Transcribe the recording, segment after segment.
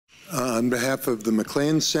On behalf of the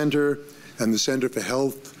MacLean Center and the Center for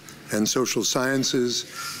Health and Social Sciences,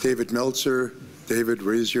 David Meltzer, David,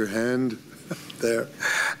 raise your hand there,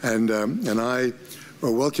 and I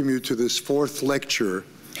welcome you to this fourth lecture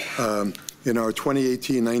in our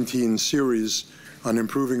 2018-19 series on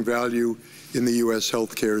improving value in the U.S.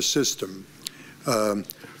 healthcare system. I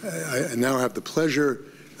now have the pleasure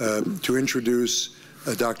to introduce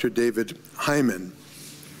Dr. David Hyman.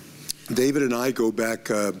 David and I go back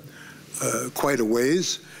quite a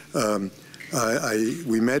ways.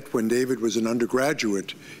 We met when David was an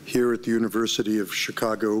undergraduate here at the University of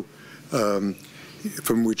Chicago,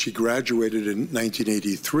 from which he graduated in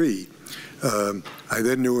 1983. I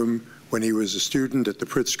then knew him when he was a student at the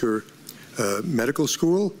Pritzker Medical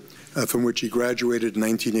School, from which he graduated in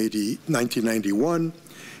 1991,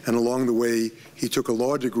 and along the way he took a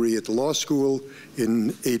law degree at the law school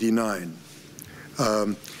in '89.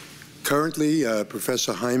 Currently,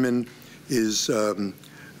 Professor Hyman is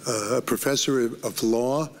a professor of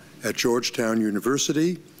law at Georgetown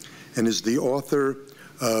University and is the author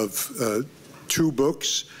of two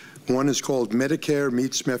books. One is called Medicare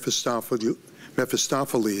Meets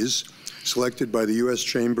Mephistopheles, selected by the U.S.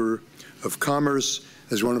 Chamber of Commerce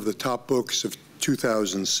as one of the top books of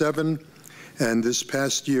 2007. And this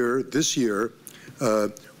year,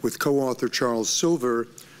 with co-author Charles Silver,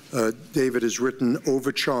 David has written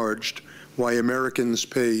Overcharged: Why Americans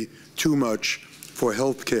Pay Too Much for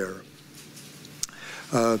Health Care.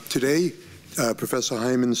 Today, Professor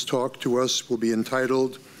Hyman's talk to us will be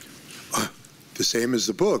entitled, the same as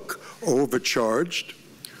the book, Overcharged: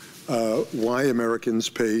 Why Americans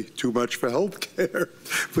Pay Too Much for Health Care.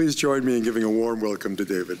 Please join me in giving a warm welcome to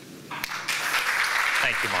David.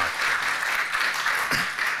 Thank you, Mark.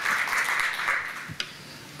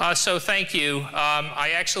 So thank you.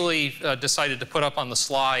 I actually decided to put up on the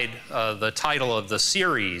slide the title of the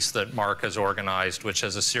series that Mark has organized, which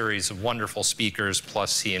has a series of wonderful speakers,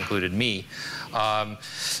 plus he included me. I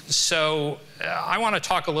want to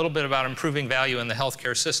talk a little bit about improving value in the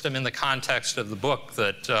healthcare system in the context of the book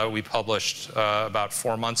that we published about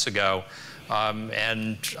 4 months ago.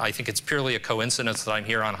 And I think it's purely a coincidence that I'm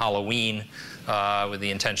here on Halloween with the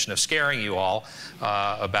intention of scaring you all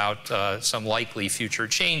about some likely future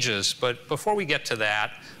changes. But before we get to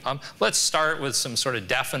that, let's start with some sort of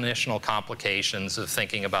definitional complications of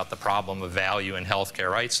thinking about the problem of value in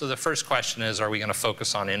healthcare, right? So the first question is, are we going to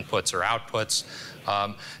focus on inputs or outputs?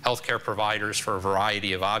 Healthcare providers, for a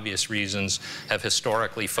variety of obvious reasons, have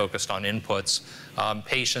historically focused on inputs.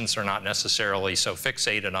 Patients are not necessarily so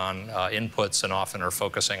fixated on inputs and often are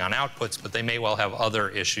focusing on outputs, but they may well have other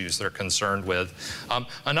issues they're concerned with.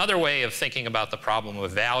 Another way of thinking about the problem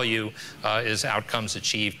of value is outcomes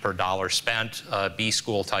achieved per dollar spent.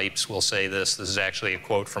 B-school types will say this. This is actually a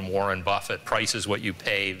quote from Warren Buffett: "Price is what you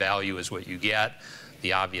pay, value is what you get."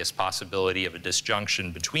 The obvious possibility of a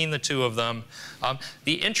disjunction between the two of them.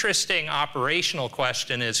 The interesting operational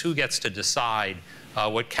question is, who gets to decide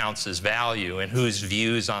what counts as value and whose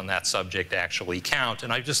views on that subject actually count?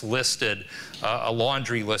 And I've just listed a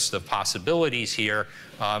laundry list of possibilities here.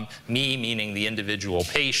 Me, meaning the individual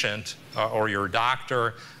patient, or your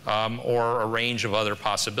doctor, or a range of other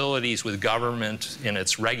possibilities, with government in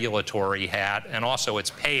its regulatory hat and also its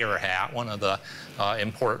payer hat. One of the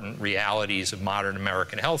important realities of modern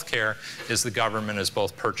American healthcare is the government is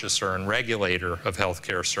both purchaser and regulator of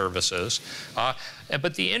healthcare services.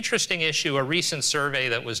 But the interesting issue, a recent survey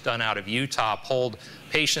that was done out of Utah polled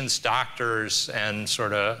patients, doctors, and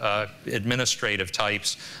sort of administrative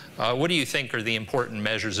types. What do you think are the important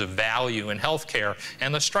measures of value in healthcare?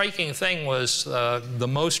 And the striking thing was the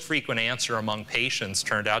most frequent answer among patients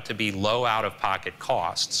turned out to be low out-of-pocket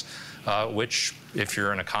costs, which, if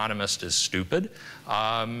you're an economist, is stupid.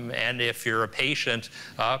 And if you're a patient,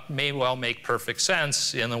 may well make perfect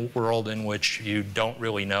sense in a world in which you don't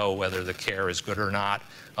really know whether the care is good or not.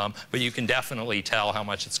 But you can definitely tell how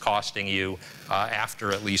much it's costing you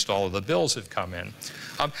after at least all of the bills have come in.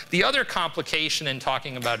 The other complication in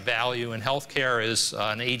talking about value in healthcare is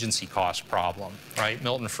an agency cost problem, right?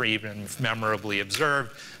 Milton Friedman memorably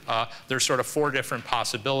observed there's sort of 4 different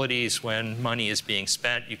possibilities when money is being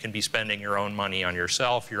spent. You can be spending your own money on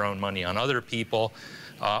yourself, your own money on other people,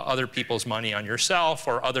 other people's money on yourself,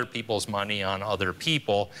 or other people's money on other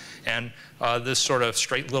people. And this sort of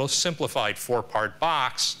straight little simplified 4-part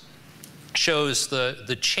box shows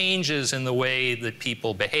the changes in the way that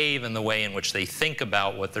people behave and the way in which they think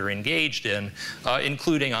about what they're engaged in,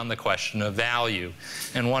 including on the question of value.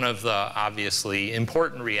 And one of the obviously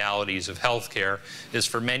important realities of healthcare is,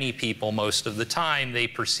 for many people, most of the time, they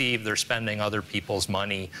perceive they're spending other people's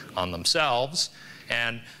money on themselves.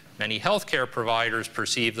 And many healthcare providers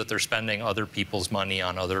perceive that they're spending other people's money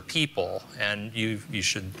on other people. And you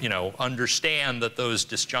should, understand that those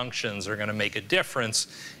disjunctions are going to make a difference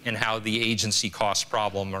in how the agency cost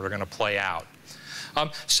problem are going to play out.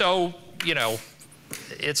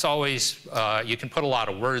 It's always, you can put a lot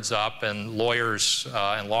of words up, and lawyers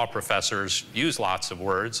and law professors use lots of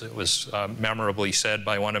words. It was memorably said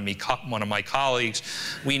by one of my colleagues,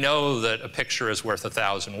 we know that a picture is worth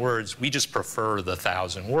 1,000 words. We just prefer the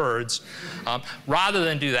 1,000 words. Rather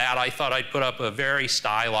than do that, I thought I'd put up a very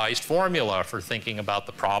stylized formula for thinking about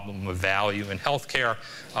the problem of value in healthcare.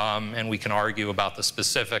 And we can argue about the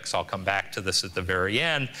specifics. I'll come back to this at the very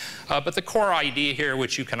end. But the core idea here,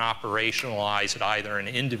 which you can operationalize at either an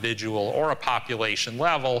individual or a population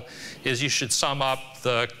level, is you should sum up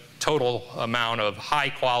the total amount of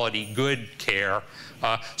high-quality, good care,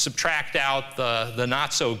 subtract out the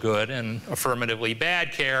not-so-good and affirmatively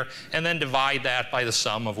bad care, and then divide that by the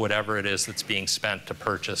sum of whatever it is that's being spent to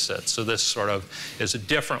purchase it. So this sort of is a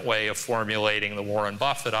different way of formulating the Warren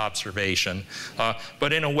Buffett observation,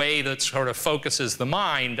 but in a way that sort of focuses the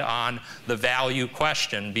mind on the value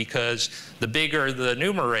question, because the bigger the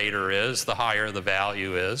numerator is, the higher the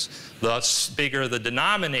value is. The bigger the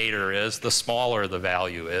denominator is, the smaller the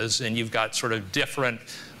value is. And you've got sort of different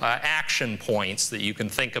action points that you can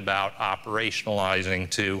think about operationalizing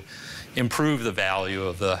to improve the value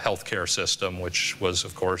of the healthcare system, which was,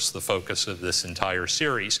 of course, the focus of this entire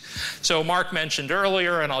series. So Mark mentioned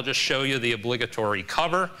earlier, and I'll just show you the obligatory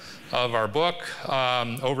cover of our book,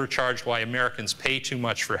 Overcharged: Why Americans Pay Too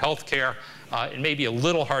Much for Healthcare. It may be a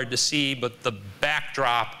little hard to see, but the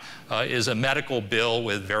backdrop is a medical bill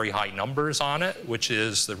with very high numbers on it, which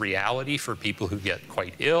is the reality for people who get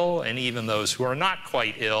quite ill, and even those who are not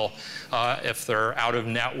quite ill. If they're out of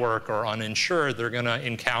network or uninsured, they're going to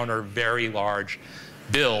encounter very large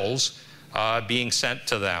bills being sent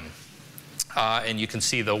to them. And you can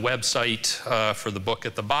see the website for the book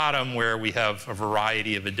at the bottom, where we have a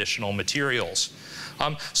variety of additional materials.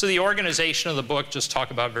 So the organization of the book, just talk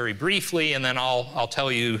about very briefly, and then I'll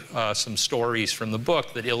tell you some stories from the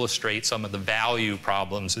book that illustrate some of the value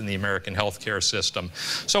problems in the American healthcare system.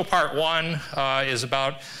 So part one is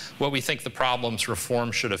about what we think the problems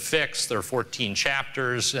reform should have fixed. There are 14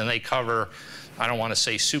 chapters, and they cover, I don't want to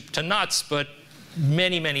say soup to nuts, but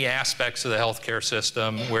many, many aspects of the healthcare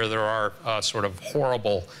system where there are sort of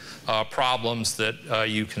horrible problems that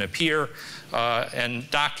you can appear and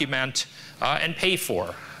document and pay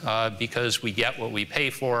for, because we get what we pay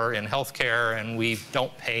for in healthcare, and we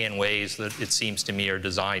don't pay in ways that it seems to me are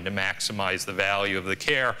designed to maximize the value of the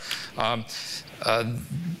care.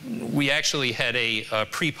 We actually had a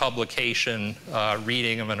pre-publication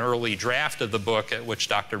reading of an early draft of the book at which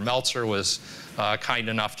Dr. Meltzer was kind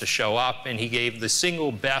enough to show up, and he gave the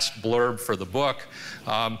single best blurb for the book,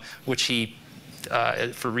 which he,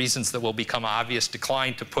 for reasons that will become obvious,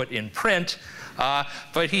 declined to put in print.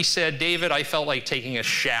 But he said, "David, I felt like taking a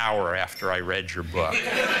shower after I read your book."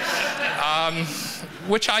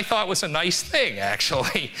 Which I thought was a nice thing,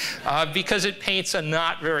 actually, because it paints a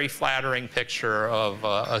not very flattering picture of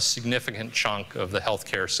a significant chunk of the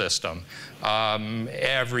healthcare system.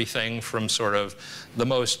 Everything from sort of the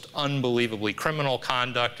most unbelievably criminal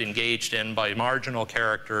conduct engaged in by marginal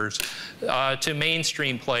characters to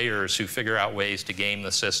mainstream players who figure out ways to game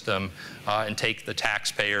the system and take the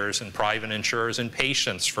taxpayers and private insurers and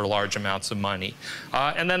patients for large amounts of money.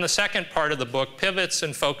 And then the second part of the book pivots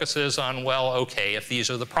and focuses on, well, okay, if these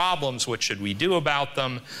are the problems, what should we do about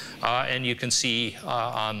them? And you can see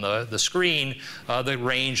on the screen the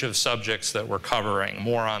range of subjects that we're covering.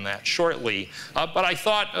 More on that shortly. But I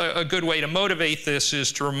thought a good way to motivate this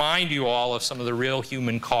is to remind you all of some of the real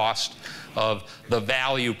human cost of the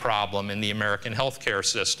value problem in the American healthcare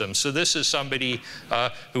system. So this is somebody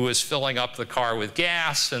who was filling up the car with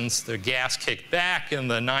gas, and the gas kicked back, and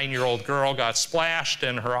the 9-year-old girl got splashed,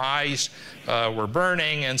 and her eyes were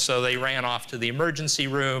burning, and so they ran off to the emergency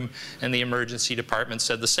room, and the emergency department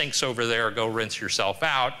said, "The sink's over there, go rinse yourself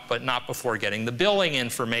out," but not before getting the billing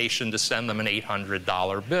information to send them an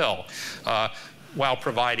 $800 bill. While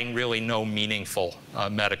providing really no meaningful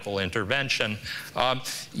medical intervention.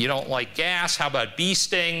 You don't like gas, how about bee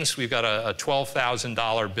stings? We've got a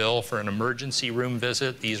 $12,000 bill for an emergency room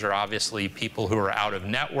visit. These are obviously people who are out of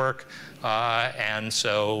network, and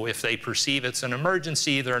so if they perceive it's an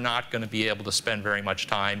emergency, they're not going to be able to spend very much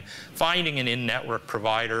time finding an in-network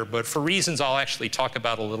provider. But for reasons I'll actually talk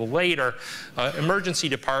about a little later, emergency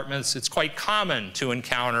departments, it's quite common to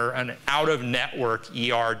encounter an out-of-network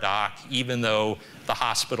ER doc, even though the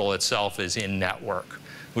hospital itself is in network,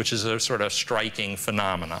 which is a sort of striking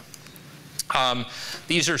phenomenon.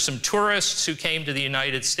 These are some tourists who came to the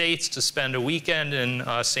United States to spend a weekend in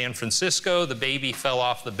San Francisco. The baby fell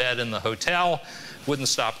off the bed in the hotel, wouldn't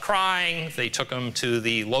stop crying. They took him to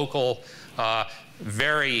the local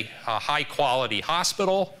very high-quality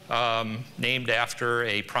hospital named after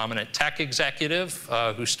a prominent tech executive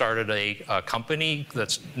who started a company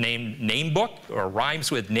that's named Namebook, or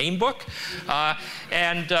rhymes with Namebook.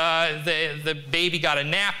 The baby got a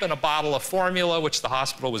nap and a bottle of formula, which the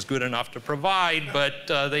hospital was good enough to provide, but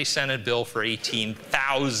they sent a bill for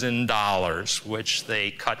 $18,000, which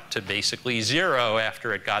they cut to basically zero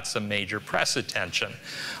after it got some major press attention.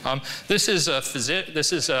 This is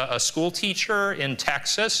a school teacher in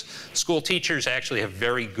Texas. School teachers actually have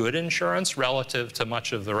very good insurance relative to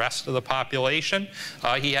much of the rest of the population.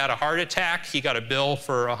 He had a heart attack. He got a bill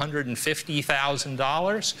for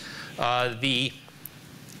 $150,000. The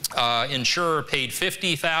insurer paid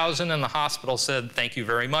 $50,000, and the hospital said, "Thank you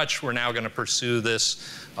very much. We're now going to pursue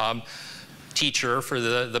this teacher for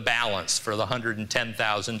the balance, for the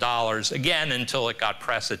 $110,000, again until it got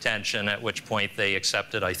press attention, at which point they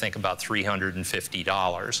accepted, I think, about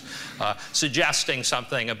 $350, suggesting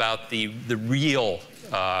something about the real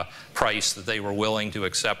price that they were willing to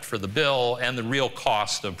accept for the bill and the real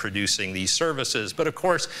cost of producing these services. But of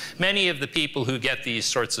course, many of the people who get these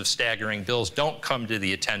sorts of staggering bills don't come to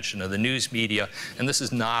the attention of the news media, and this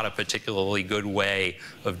is not a particularly good way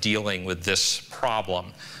of dealing with this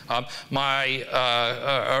problem. A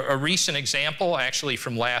recent example, actually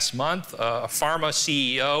from last month, a pharma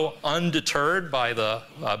CEO, undeterred by the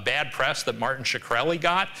bad press that Martin Shkreli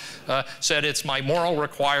got, said it's my moral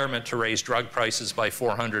requirement to raise drug prices by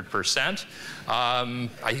 400%. I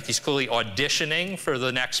think he's clearly auditioning for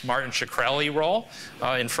the next Martin Shkreli role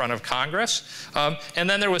in front of Congress. And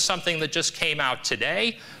then there was something that just came out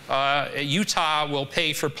today. Utah will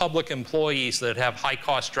pay for public employees that have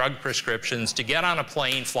high-cost drug prescriptions to get on a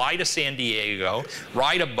plane, fly to San Diego,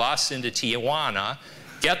 ride a bus into Tijuana,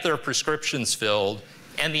 get their prescriptions filled,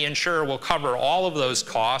 and the insurer will cover all of those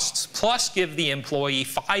costs, plus give the employee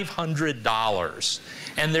 $500.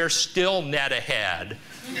 And they're still net ahead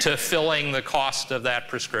to filling the cost of that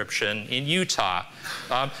prescription in Utah.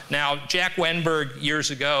 Now, Jack Wenberg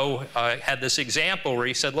years ago had this example where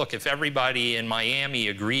he said, look, if everybody in Miami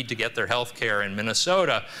agreed to get their health care in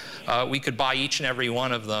Minnesota, we could buy each and every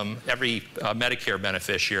one of them, every Medicare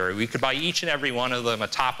beneficiary, we could buy each and every one of them a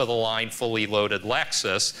top-of-the-line, fully loaded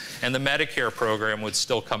Lexus, and the Medicare program would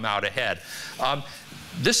still come out ahead.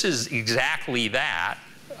 This is exactly that.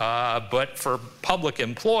 But for public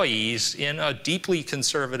employees in a deeply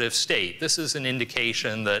conservative state. This is an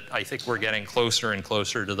indication that I think we're getting closer and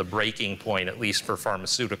closer to the breaking point, at least for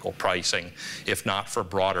pharmaceutical pricing, if not for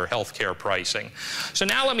broader healthcare pricing. So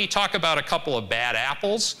now let me talk about a couple of bad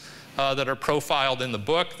apples that are profiled in the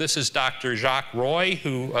book. This is Dr. Jacques Roy,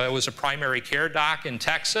 who was a primary care doc in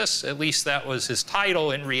Texas. At least that was his title.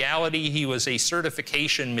 In reality, he was a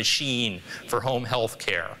certification machine for home health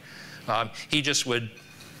care. He just would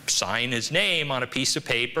sign his name on a piece of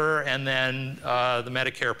paper, and then the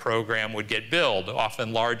Medicare program would get billed,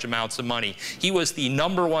 often large amounts of money. He was the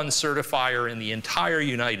 #1 certifier in the entire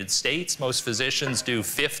United States. Most physicians do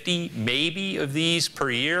 50, maybe, of these per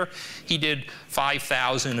year. He did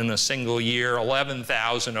 5,000 in a single year,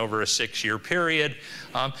 11,000 over a 6-year period.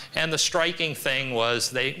 And the striking thing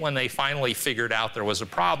was when they finally figured out there was a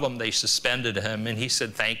problem, they suspended him, and he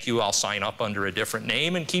said, thank you, I'll sign up under a different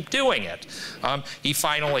name and keep doing it. He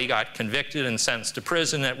finally got convicted and sentenced to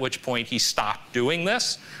prison, at which point he stopped doing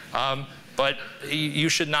this. But you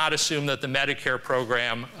should not assume that the Medicare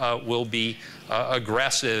program will be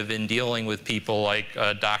aggressive in dealing with people like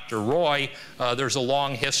Dr. Roy. There's a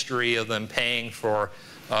long history of them paying for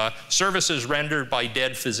services rendered by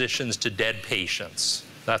dead physicians to dead patients.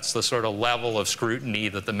 That's the sort of level of scrutiny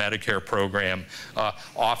that the Medicare program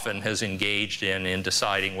often has engaged in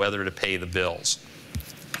deciding whether to pay the bills.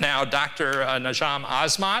 Now, Dr. Najam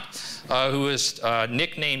Azmat, who is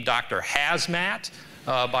nicknamed Dr. Hazmat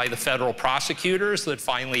by the federal prosecutors that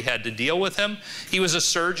finally had to deal with him. He was a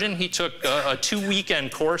surgeon. He took a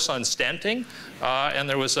 2-weekend course on stenting, and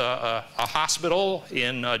there was a hospital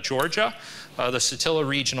in Georgia, the Satilla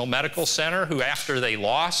Regional Medical Center, who after they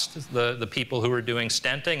lost the people who were doing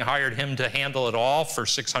stenting, hired him to handle it all for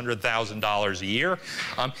 $600,000 a year.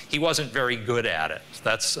 He wasn't very good at it.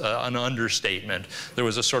 That's an understatement. There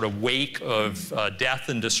was a sort of wake of death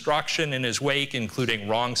and destruction in his wake, including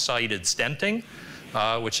wrong-sided stenting.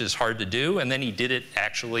 which is hard to do. And then he did it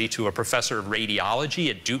actually to a professor of radiology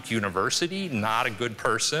at Duke University, not a good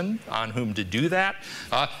person on whom to do that.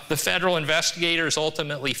 The federal investigators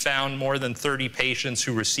ultimately found more than 30 patients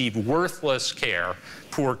who received worthless care,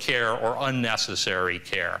 poor care, or unnecessary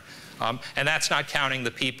care. And that's not counting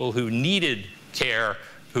the people who needed care,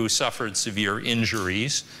 who suffered severe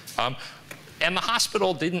injuries. And the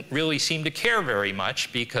hospital didn't really seem to care very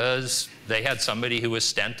much because they had somebody who was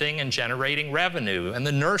stenting and generating revenue. And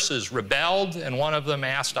the nurses rebelled, and one of them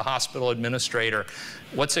asked a hospital administrator,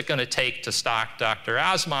 what's it going to take to stock Dr.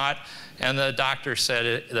 Asmat? And the doctor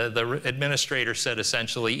said, the administrator said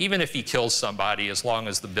essentially, even if he kills somebody, as long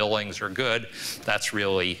as the billings are good, that's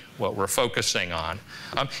really what we're focusing on.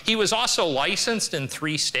 He was also licensed in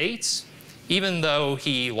 3 states. Even though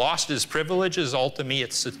he lost his privileges ultimately at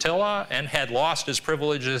Satilla and had lost his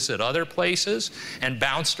privileges at other places and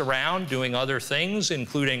bounced around doing other things,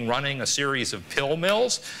 including running a series of pill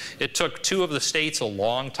mills, it took 2 of the states a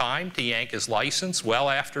long time to yank his license, well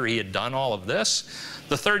after he had done all of this.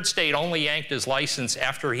 The 3rd state only yanked his license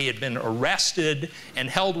after he had been arrested and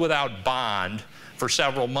held without bond for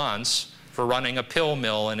several months for running a pill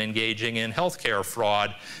mill and engaging in healthcare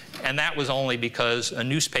fraud. And that was only because a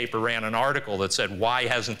newspaper ran an article that said, why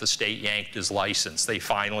hasn't the state yanked his license? They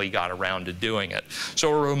finally got around to doing it.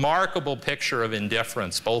 So a remarkable picture of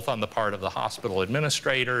indifference, both on the part of the hospital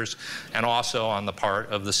administrators and also on the part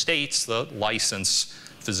of the states, the licensed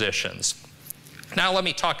physicians. Now let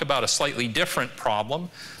me talk about a slightly different problem.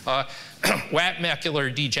 Wet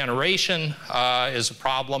macular degeneration is a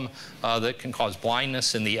problem that can cause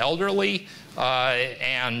blindness in the elderly.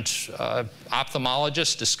 And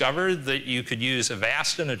ophthalmologists discovered that you could use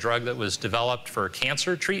Avastin, a drug that was developed for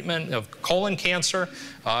cancer treatment of colon cancer.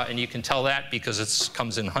 And you can tell that because it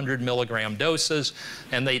comes in 100 milligram doses.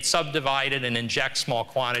 And they'd subdivide it and inject small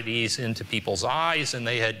quantities into people's eyes, and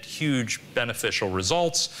they had huge beneficial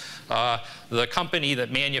results. The company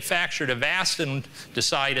that manufactured Avastin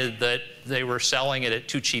decided that they were selling it at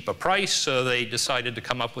too cheap a price, so they decided to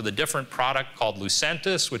come up with a different product called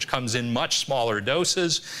Lucentis, which comes in much smaller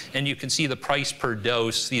doses. And you can see the price per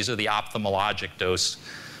dose. These are the ophthalmologic dose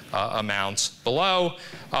amounts below.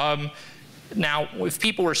 Now, if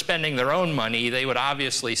people were spending their own money, they would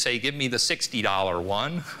obviously say, give me the $60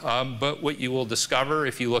 one. But what you will discover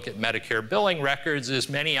if you look at Medicare billing records is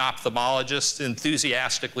many ophthalmologists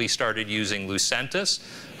enthusiastically started using Lucentis.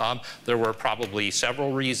 There were probably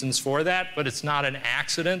several reasons for that, but it's not an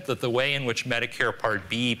accident that the way in which Medicare Part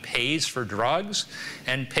B pays for drugs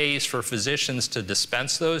and pays for physicians to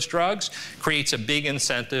dispense those drugs creates a big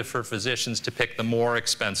incentive for physicians to pick the more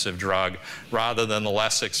expensive drug rather than the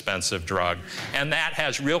less expensive drug. And that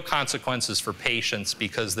has real consequences for patients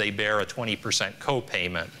because they bear a 20%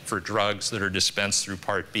 copayment for drugs that are dispensed through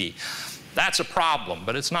Part B. That's a problem,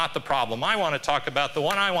 but it's not the problem I want to talk about. The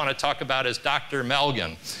one I want to talk about is Dr.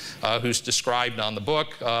 Melgen, who's described on the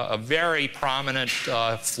book, a very prominent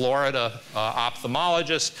Florida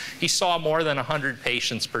ophthalmologist. He saw more than 100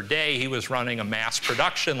 patients per day. He was running a mass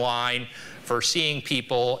production line for seeing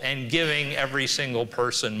people and giving every single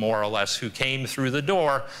person, more or less, who came through the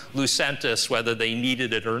door Lucentis, whether they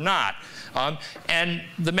needed it or not. And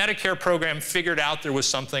the Medicare program figured out there was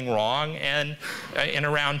something wrong, and in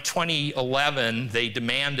around 2011, they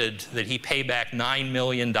demanded that he pay back $9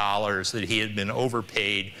 million that he had been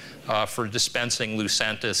overpaid for dispensing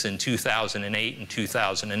Lucentis in 2008 and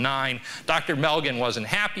 2009. Dr. Melgen wasn't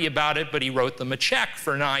happy about it, but he wrote them a check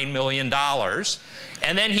for $9 million.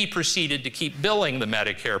 And then he proceeded to keep billing the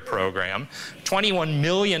Medicare program. $21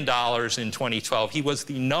 million in 2012. He was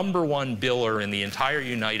the #1 biller in the entire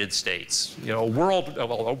United States. You know, a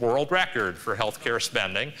world record for healthcare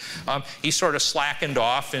spending. He sort of slackened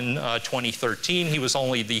off in 2013. He was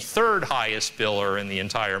only the 3rd highest biller in the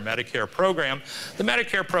entire Medicare program. The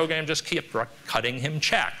Medicare program just kept cutting him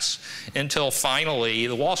checks until finally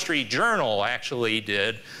the Wall Street Journal actually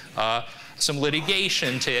did some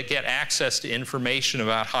litigation to get access to information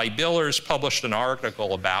about high billers, published an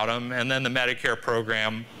article about him, and then the Medicare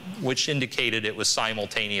program, which indicated it was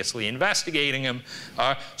simultaneously investigating him,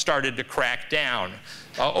 started to crack down.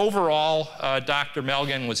 Overall, Dr.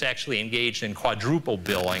 Melgen was actually engaged in quadruple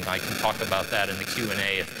billing. I can talk about that in the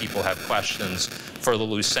Q&A if people have questions for the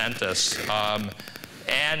Lucentis.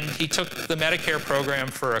 And he took the Medicare program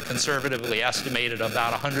for a conservatively estimated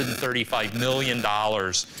about $135 million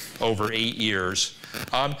over 8 years.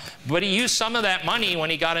 But he used some of that money when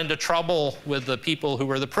he got into trouble with the people who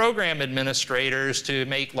were the program administrators to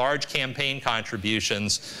make large campaign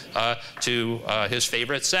contributions to his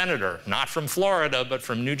favorite senator, not from Florida, but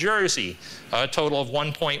from New Jersey, a total of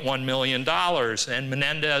 $1.1 million. And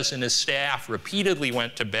Menendez and his staff repeatedly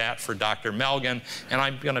went to bat for Dr. Melgen. And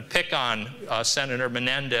I'm going to pick on Senator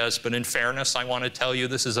Menendez, but in fairness, I want to tell you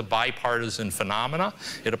this is a bipartisan phenomena.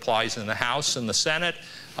 It applies in the House and the Senate.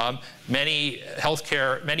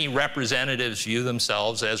 Many representatives view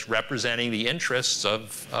themselves as representing the interests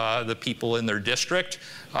of the people in their district,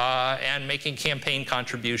 and making campaign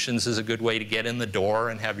contributions is a good way to get in the door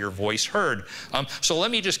and have your voice heard. So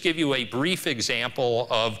let me just give you a brief example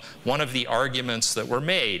of one of the arguments that were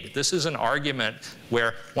made. This is an argument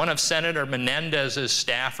where one of Senator Menendez's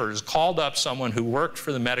staffers called up someone who worked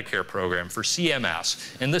for the Medicare program, for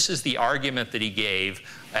CMS, and this is the argument that he gave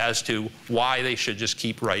as to why they should just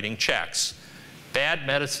keep writing checks. Bad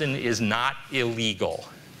medicine is not illegal.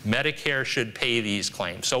 Medicare should pay these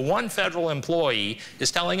claims. So one federal employee is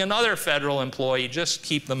telling another federal employee, just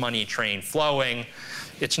keep the money train flowing.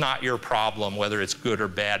 It's not your problem whether it's good or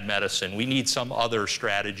bad medicine. We need some other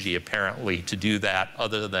strategy, apparently, to do that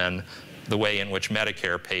other than the way in which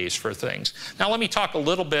Medicare pays for things. Now let me talk a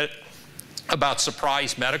little bit about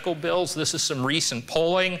surprise medical bills. This is some recent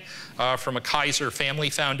polling from a Kaiser Family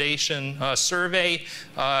Foundation survey.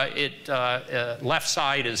 Left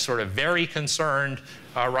side is sort of very concerned.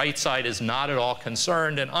 Right side is not at all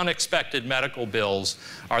concerned. And unexpected medical bills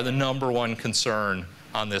are the #1 concern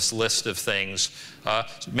on this list of things,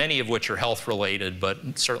 many of which are health related, but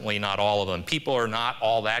certainly not all of them. People are not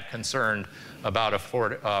all that concerned about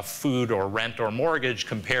food or rent or mortgage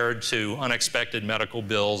compared to unexpected medical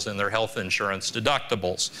bills and their health insurance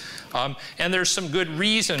deductibles. And there's some good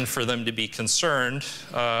reason for them to be concerned.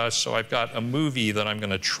 So I've got a movie that I'm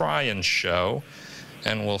going to try and show,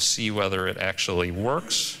 and we'll see whether it actually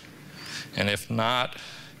works. And if not,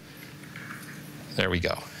 there we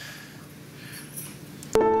go.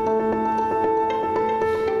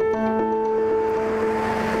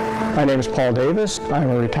 My name is Paul Davis. I'm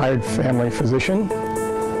a retired family physician.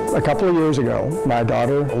 A couple of years ago, my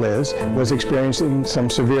daughter, Liz, was experiencing some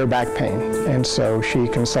severe back pain, and so she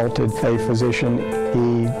consulted a physician.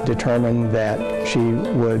 He determined that she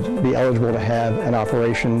would be eligible to have an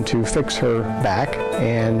operation to fix her back,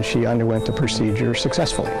 and she underwent the procedure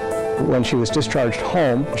successfully. When she was discharged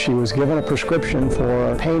home, she was given a prescription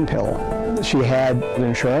for a pain pill. She had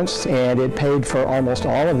insurance, and it paid for almost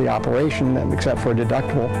all of the operation except for a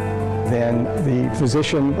deductible. Then the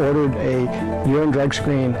physician ordered a urine drug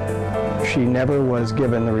screen. She never was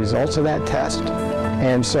given the results of that test,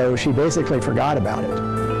 and so she basically forgot about it.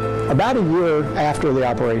 About a year after the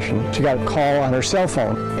operation, she got a call on her cell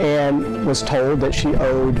phone and was told that she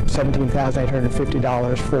owed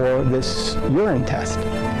 $17,850 for this urine test.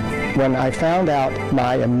 When I found out,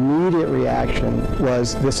 my immediate reaction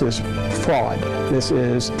was, this is fraud. This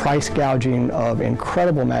is price gouging of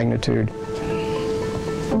incredible magnitude.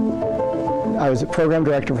 I was the program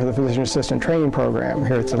director for the physician assistant training program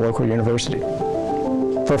here at the local university.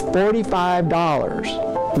 For $45,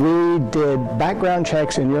 we did background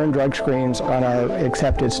checks and urine drug screens on our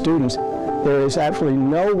accepted students. There is absolutely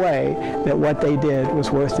no way that what they did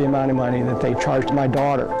was worth the amount of money that they charged my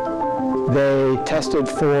daughter. They tested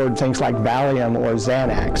for things like Valium or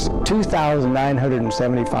Xanax,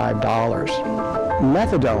 $2,975.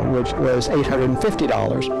 Methadone, which was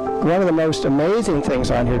 $850. One of the most amazing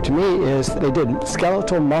things on here to me is they did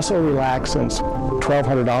skeletal muscle relaxants,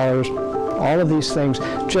 $1,200. All of these things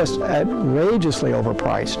just outrageously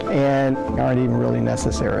overpriced and aren't even really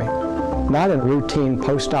necessary. Not in routine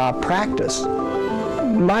post-op practice.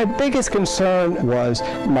 My biggest concern was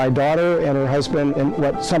my daughter and her husband and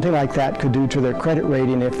what something like that could do to their credit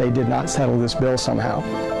rating if they did not settle this bill somehow.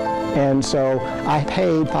 And so I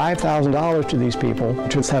paid $5,000 to these people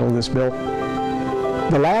to settle this bill.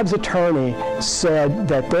 The lab's attorney said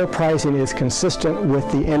that their pricing is consistent with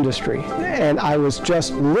the industry. And I was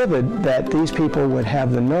just livid that these people would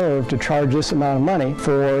have the nerve to charge this amount of money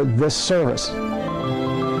for this service.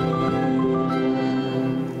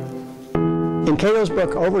 In Cato's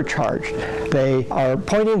book, Overcharged, they are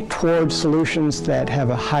pointing towards solutions that have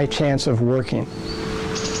a high chance of working.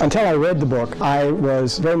 Until I read the book, I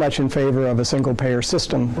was very much in favor of a single-payer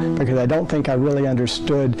system because I don't think I really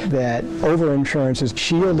understood that overinsurance is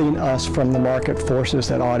shielding us from the market forces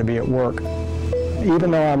that ought to be at work. Even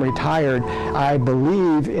though I'm retired, I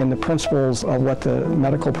believe in the principles of what the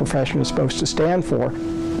medical profession is supposed to stand for.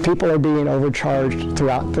 People are being overcharged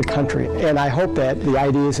throughout the country, and I hope that the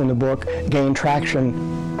ideas in the book gain traction.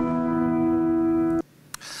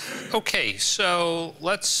 Okay, so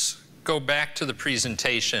let's go back to the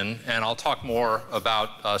presentation, and I'll talk more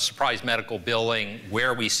about surprise medical billing,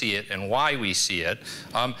 where we see it and why we see it.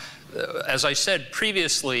 As I said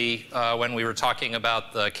previously, when we were talking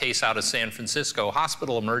about the case out of San Francisco,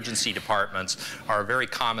 hospital emergency departments are a very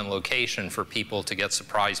common location for people to get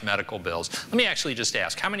surprise medical bills. Let me actually just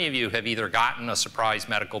ask, how many of you have either gotten a surprise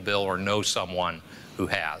medical bill or know someone who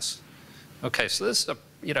has? Okay, so this is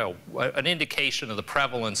an indication of the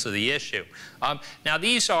prevalence of the issue. Now,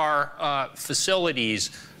 these are facilities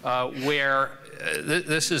where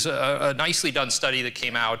this is a nicely done study that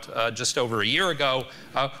came out just over a year ago,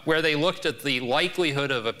 where they looked at the likelihood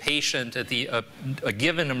of a patient at a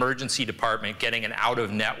given emergency department getting an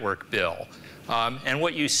out-of-network bill. And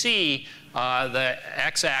what you see, the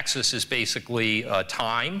x-axis is basically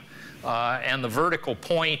time. And the vertical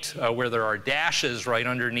point where there are dashes right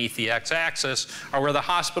underneath the x-axis are where the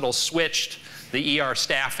hospital switched the ER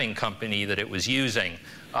staffing company that it was using.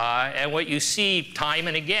 And what you see time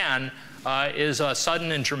and again is a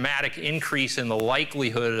sudden and dramatic increase in the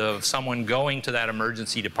likelihood of someone going to that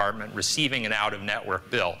emergency department receiving an out-of-network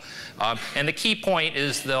bill. And the key point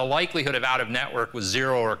is the likelihood of out-of-network was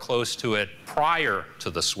 0 or close to it prior to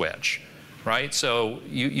the switch. Right? So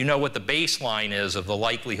you know what the baseline is of the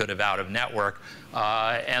likelihood of out-of-network,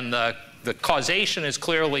 and the causation is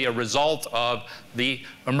clearly a result of the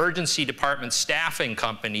emergency department staffing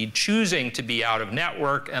company choosing to be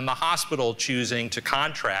out-of-network and the hospital choosing to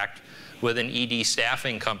contract with an ED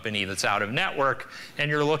staffing company that's out-of-network, and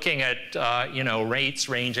you're looking at rates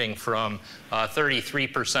ranging from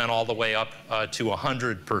 33% all the way up to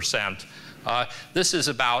 100%. This is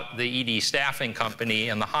about the ED staffing company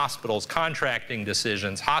and the hospital's contracting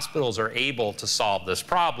decisions. Hospitals are able to solve this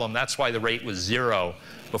problem. That's why the rate was 0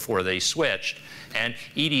 before they switched. And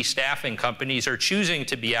ED staffing companies are choosing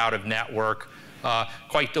to be out of network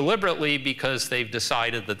quite deliberately because they've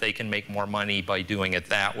decided that they can make more money by doing it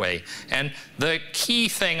that way. And the key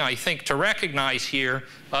thing I think to recognize here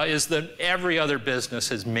is that every other business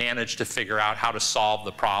has managed to figure out how to solve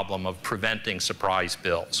the problem of preventing surprise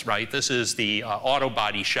bills, right? This is the auto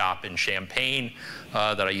body shop in Champaign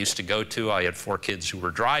that I used to go to. I had 4 kids who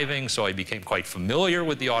were driving, so I became quite familiar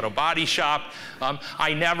with the auto body shop.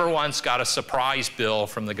 I never once got a surprise bill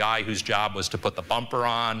from the guy whose job was to put the bumper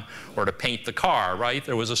on or to paint the car, right?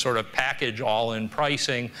 There was a sort of package all-in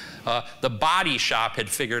pricing. The body shop had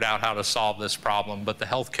figured out how to solve this problem, but the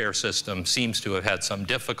healthcare system seems to have had some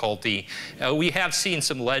difficulty. We have seen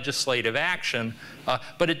some legislative action,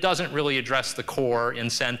 but it doesn't really address the core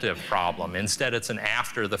incentive problem. Instead, it's an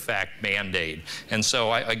after-the-fact mandate. And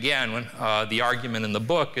so, again, the argument in the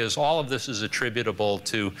book is all of this is attributable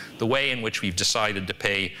to the way in which we've decided to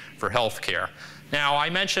pay for health care. Now, I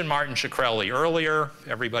mentioned Martin Shkreli earlier.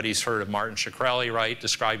 Everybody's heard of Martin Shkreli, right?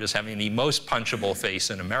 Described as having the most punchable face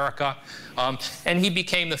in America. And he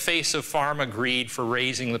became the face of pharma greed for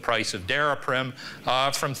raising the price of Daraprim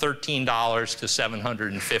from $13 to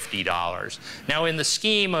 $750. Now, in the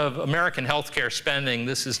scheme of American healthcare spending,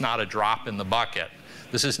 this is not a drop in the bucket.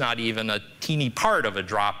 This is not even a teeny part of a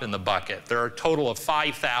drop in the bucket. There are a total of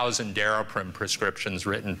 5,000 Daraprim prescriptions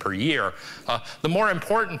written per year. The more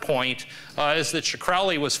important point is that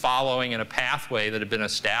Shkreli was following in a pathway that had been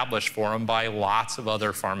established for him by lots of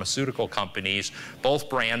other pharmaceutical companies, both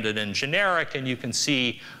branded and generic, and you can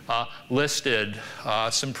see listed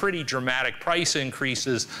some pretty dramatic price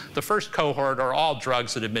increases. The first cohort are all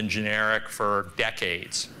drugs that have been generic for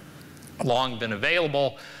decades, long been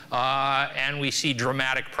available. And we see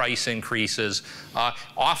dramatic price increases,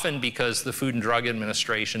 often because the Food and Drug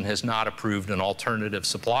Administration has not approved an alternative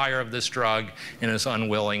supplier of this drug and is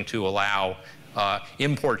unwilling to allow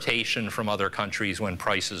importation from other countries when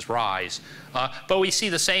prices rise. But we see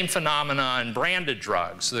the same phenomena in branded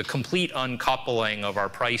drugs, the complete uncoupling of our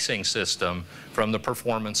pricing system from the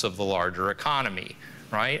performance of the larger economy.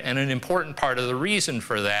 Right? And an important part of the reason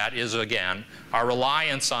for that is, again, our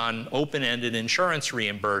reliance on open-ended insurance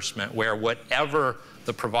reimbursement, where whatever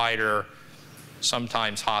the provider,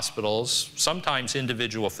 sometimes hospitals, sometimes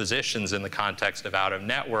individual physicians in the context of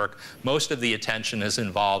out-of-network, most of the attention has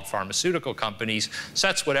involved pharmaceutical companies,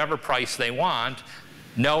 sets whatever price they want,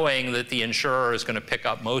 knowing that the insurer is going to pick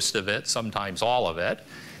up most of it, sometimes all of it,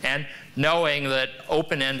 and knowing that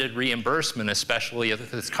open-ended reimbursement, especially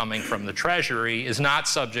if it's coming from the Treasury, is not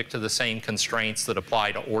subject to the same constraints that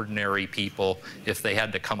apply to ordinary people if they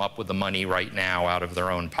had to come up with the money right now out of their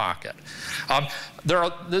own pocket.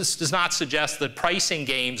 This does not suggest that pricing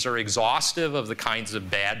games are exhaustive of the kinds of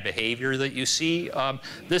bad behavior that you see.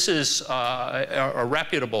 This is a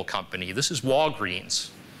reputable company. This is Walgreens.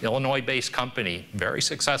 Illinois-based company, very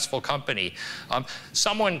successful company.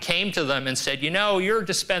 Someone came to them and said, you know, you're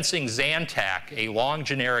dispensing Zantac, a long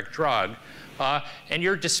generic drug, and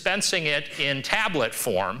you're dispensing it in tablet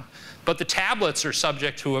form, but the tablets are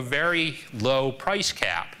subject to a very low price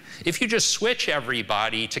cap. If you just switch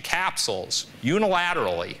everybody to capsules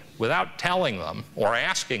unilaterally without telling them or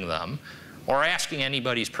asking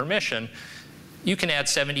anybody's permission, you can add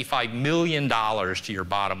 $75 million to your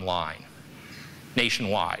bottom line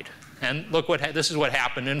nationwide. And look, this is what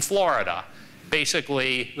happened in Florida.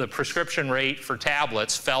 Basically, the prescription rate for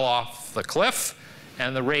tablets fell off the cliff,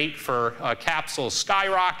 and the rate for capsules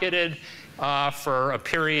skyrocketed for a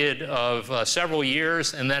period of several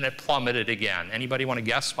years, and then it plummeted again. Anybody want to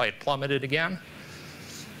guess why it plummeted again?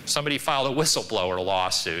 Somebody filed a whistleblower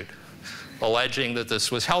lawsuit alleging that this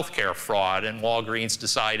was healthcare fraud, and Walgreens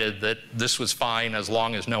decided that this was fine as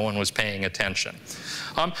long as no one was paying attention.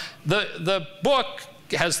 The book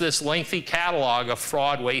has this lengthy catalog of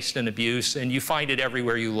fraud, waste, and abuse, and you find it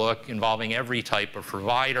everywhere you look, involving every type of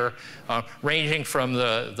provider, ranging from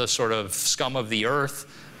the sort of scum of the earth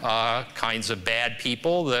kinds of bad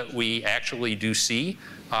people that we actually do see.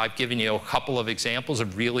 I've given you a couple of examples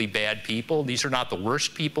of really bad people. These are not the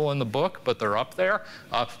worst people in the book, but they're up there.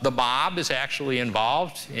 The mob is actually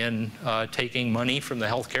involved in taking money from the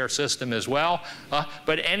healthcare system as well.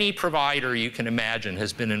 But any provider you can imagine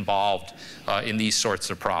has been involved in these sorts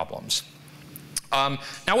of problems.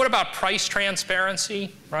 Now, what about price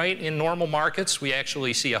transparency, right? In normal markets, we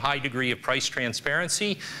actually see a high degree of price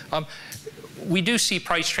transparency. We do see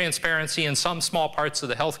price transparency in some small parts of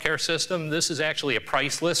the healthcare system. This is actually a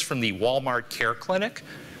price list from the Walmart Care Clinic,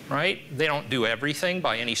 right? They don't do everything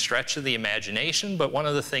by any stretch of the imagination, but one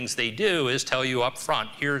of the things they do is tell you up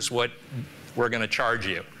front, here's what we're going to charge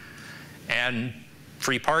you. And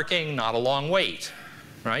free parking, not a long wait,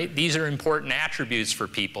 right? These are important attributes for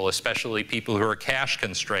people, especially people who are cash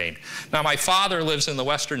constrained. Now, my father lives in the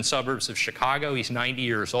western suburbs of Chicago. He's 90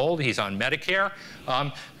 years old. He's on Medicare.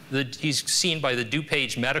 He's seen by the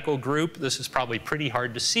DuPage Medical Group. This is probably pretty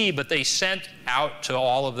hard to see, but they sent out to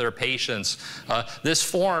all of their patients this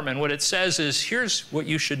form, and what it says is, here's what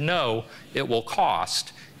you should know it will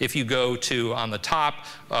cost if you go to, on the top,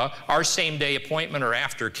 our same-day appointment or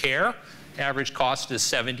after care. Average cost is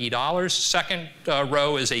 $70. Second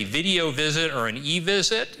row is a video visit or an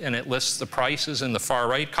e-visit, and it lists the prices in the far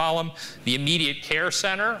right column. The immediate care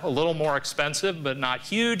center, a little more expensive, but not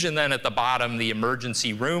huge. And then at the bottom, the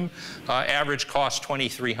emergency room, average cost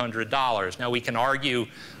 $2,300. Now, we can argue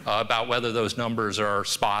about whether those numbers are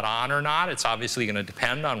spot on or not. It's obviously going to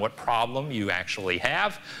depend on what problem you actually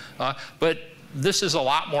have. But this is a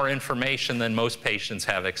lot more information than most patients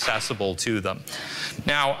have accessible to them.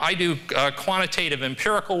 Now, I do quantitative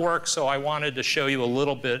empirical work, so I wanted to show you a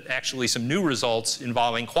little bit, actually some new results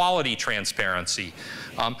involving quality transparency.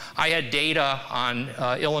 I had data on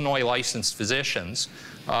Illinois licensed physicians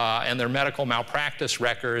and their medical malpractice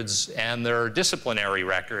records and their disciplinary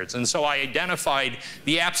records. And so I identified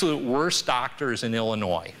the absolute worst doctors in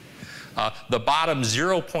Illinois. The bottom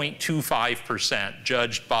 0.25%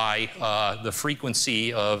 judged by the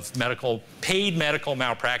frequency of paid medical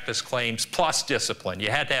malpractice claims plus discipline.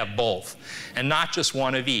 You had to have both, and not just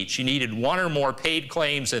one of each. You needed 1 or more paid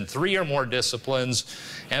claims and 3 or more disciplines,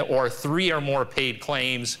 or 3 or more paid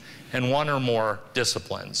claims and 1 or more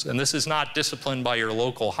disciplines. And this is not disciplined by your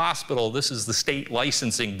local hospital. This is the state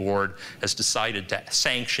licensing board has decided to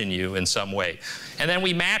sanction you in some way. And then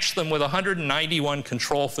we matched them with 191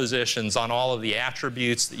 control physicians on all of the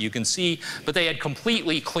attributes that you can see, but they had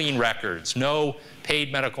completely clean records, no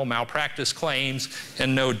paid medical malpractice claims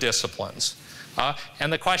and no disciplines.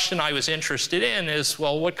 And the question I was interested in is,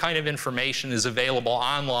 well, what kind of information is available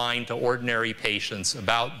online to ordinary patients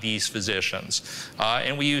about these physicians?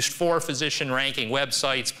 And we used 4 physician ranking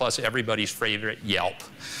websites plus everybody's favorite, Yelp.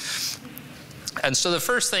 And so the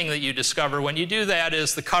first thing that you discover when you do that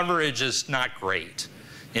is the coverage is not great.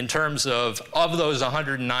 In terms of those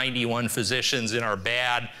 191 physicians in our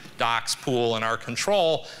bad docs pool and our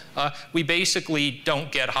control, we basically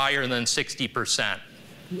don't get higher than 60%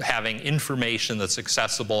 having information that's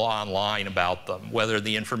accessible online about them, whether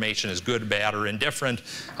the information is good, bad, or indifferent.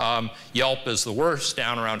 Yelp is the worst,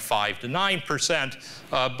 down around 5 to 9%,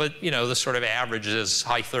 but you know, the sort of average is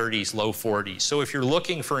high 30s, low 40s. So if you're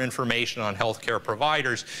looking for information on healthcare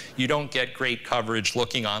providers, you don't get great coverage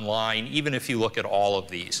looking online, even if you look at all of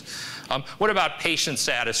these. What about patient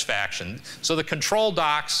satisfaction? So the control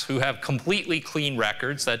docs who have completely clean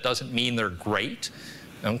records, that doesn't mean they're great.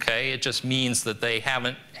 Okay, it just means that they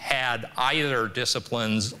haven't had either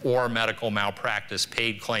disciplines or medical malpractice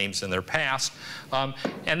paid claims in their past.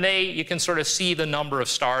 And you can sort of see the number of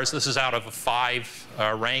stars. This is out of a 5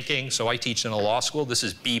 ranking. So I teach in a law school. This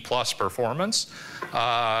is B+ performance.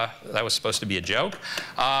 That was supposed to be a joke.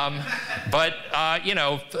 But you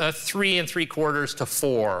know, 3 3/4 to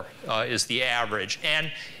 4 is the average.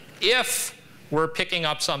 And if we're picking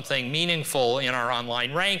up something meaningful in our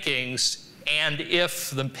online rankings, and if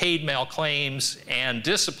the paid mail claims and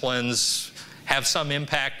disciplines have some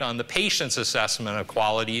impact on the patient's assessment of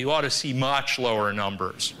quality, you ought to see much lower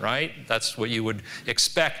numbers, right? That's what you would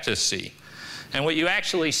expect to see. And what you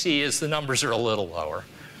actually see is the numbers are a little lower,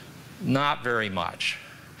 not very much.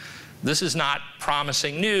 This is not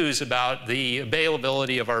promising news about the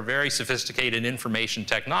availability of our very sophisticated information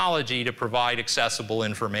technology to provide accessible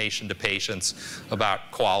information to patients about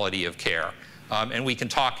quality of care. And we can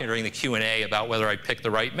talk during the Q&A about whether I picked the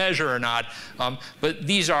right measure or not, but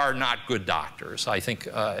these are not good doctors. I think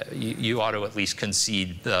you ought to at least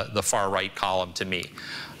concede the far right column to me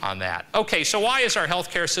on that. Okay, so why is our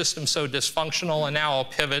healthcare system so dysfunctional? And now I'll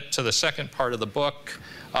pivot to the second part of the book.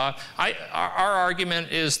 Our argument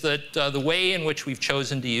is that the way in which we've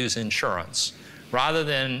chosen to use insurance, rather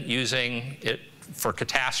than using it for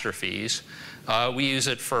catastrophes, we use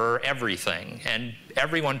it for everything. And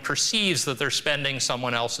everyone perceives that they're spending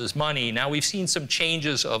someone else's money. Now, we've seen some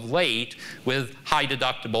changes of late with high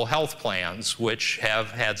deductible health plans, which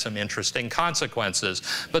have had some interesting consequences.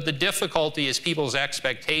 But the difficulty is people's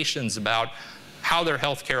expectations about how their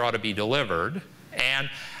health care ought to be delivered and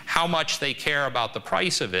how much they care about the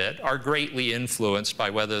price of it are greatly influenced by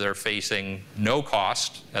whether they're facing no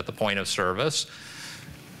cost at the point of service,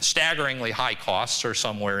 staggeringly high costs, or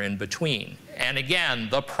somewhere in between. And again,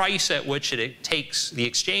 the price at which the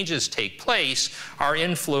exchanges take place are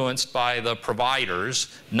influenced by the provider's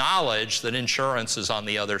knowledge that insurance is on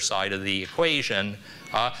the other side of the equation.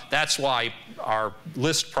 That's why our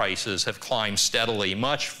list prices have climbed steadily,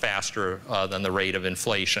 much faster than the rate of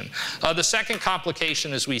inflation. The second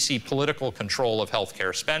complication is we see political control of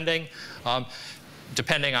healthcare spending.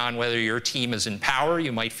 Depending on whether your team is in power,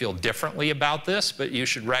 you might feel differently about this, but you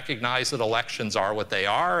should recognize that elections are what they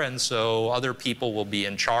are, and so other people will be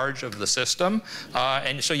in charge of the system.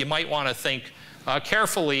 And so you might want to think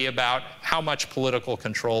carefully about how much political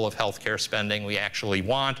control of healthcare spending we actually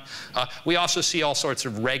want. We also see all sorts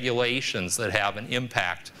of regulations that have an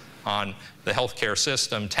impact on the healthcare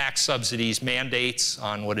system, tax subsidies, mandates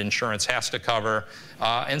on what insurance has to cover,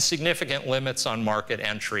 and significant limits on market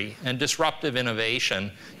entry. And disruptive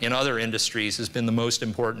innovation in other industries has been the most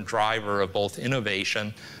important driver of both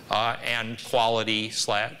innovation and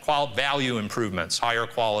value improvements, higher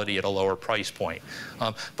quality at a lower price point.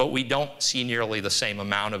 But we don't see nearly the same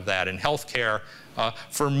amount of that in healthcare.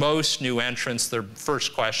 For most new entrants, their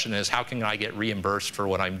first question is, how can I get reimbursed for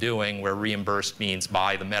what I'm doing, where reimbursed means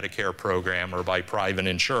by the Medicare program or by private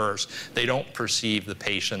insurers. They don't perceive the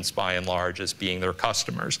patients, by and large, as being their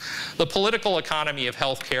customers. The political economy of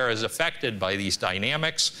healthcare is affected by these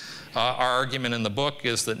dynamics. Our argument in the book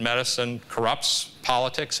is that medicine corrupts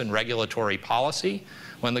politics and regulatory policy.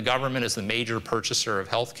 When the government is the major purchaser of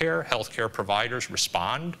healthcare, healthcare providers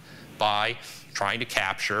respond by trying to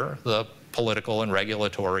capture the political and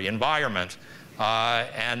regulatory environment.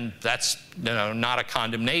 And that's not a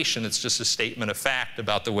condemnation, it's just a statement of fact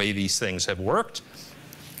about the way these things have worked.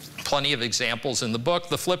 Plenty of examples in the book.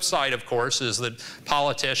 The flip side, of course, is that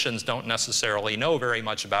politicians don't necessarily know very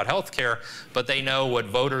much about healthcare, but they know what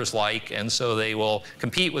voters like, and so they will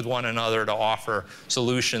compete with one another to offer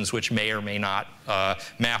solutions which may or may not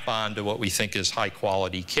map onto what we think is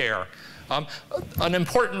high-quality care. An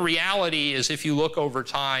important reality is, if you look over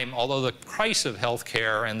time, although the price of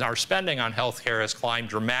healthcare and our spending on healthcare has climbed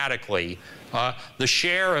dramatically, the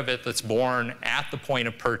share of it that's borne at the point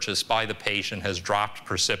of purchase by the patient has dropped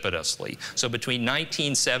precipitously. So between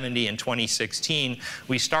 1970 and 2016,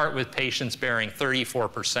 we start with patients bearing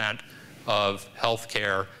 34% of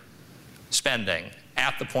healthcare spending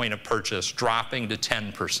at the point of purchase, dropping to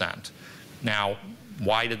 10%. Now,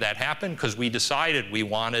 why did that happen? Because we decided we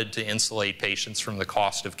wanted to insulate patients from the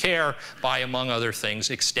cost of care by, among other things,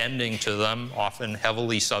 extending to them often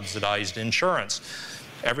heavily subsidized insurance.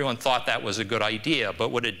 Everyone thought that was a good idea, but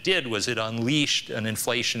what it did was it unleashed an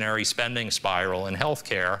inflationary spending spiral in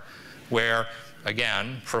healthcare where,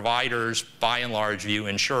 again, providers by and large view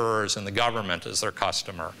insurers and the government as their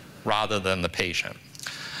customer rather than the patient.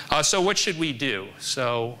 So what should we do?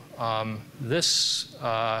 So this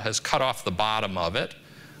has cut off the bottom of it.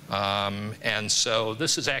 And so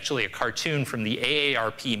this is actually a cartoon from the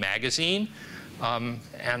AARP magazine. And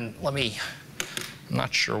I'm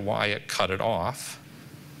not sure why it cut it off.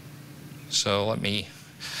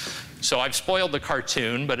 So I've spoiled the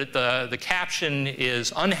cartoon, but the caption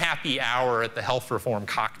is "Unhappy Hour at the Health Reform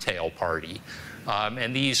Cocktail Party."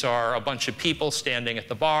 And these are a bunch of people standing at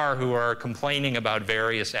the bar who are complaining about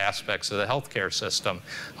various aspects of the healthcare system.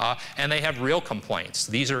 And they have real complaints.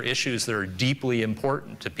 These are issues that are deeply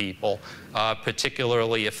important to people,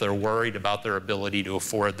 particularly if they're worried about their ability to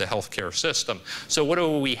afford the healthcare system. So what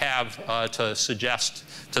do we have to suggest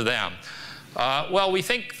to them? Well, we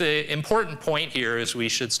think the important point here is we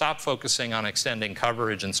should stop focusing on extending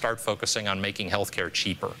coverage and start focusing on making healthcare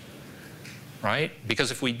cheaper. Right?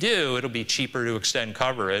 Because if we do, it'll be cheaper to extend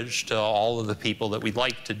coverage to all of the people that we'd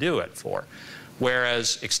like to do it for.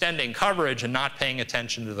 Whereas extending coverage and not paying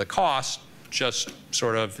attention to the cost just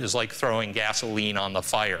sort of is like throwing gasoline on the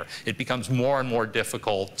fire. It becomes more and more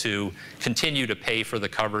difficult to continue to pay for the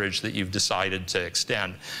coverage that you've decided to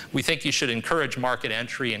extend. We think you should encourage market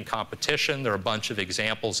entry and competition. There are a bunch of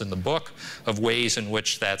examples in the book of ways in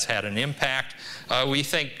which that's had an impact. We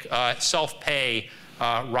think self-pay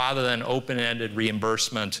rather than open-ended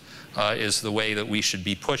reimbursement is the way that we should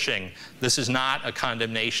be pushing. This is not a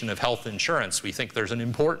condemnation of health insurance. We think there's an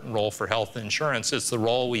important role for health insurance. It's the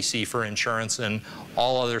role we see for insurance in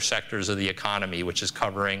all other sectors of the economy, which is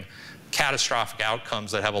covering catastrophic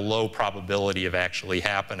outcomes that have a low probability of actually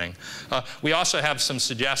happening. We also have some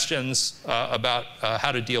suggestions about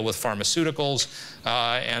how to deal with pharmaceuticals,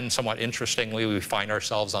 and somewhat interestingly, we find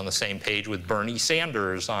ourselves on the same page with Bernie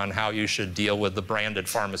Sanders on how you should deal with the branded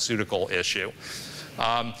pharmaceutical issue.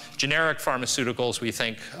 Generic pharmaceuticals, we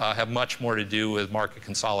think, have much more to do with market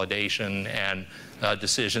consolidation and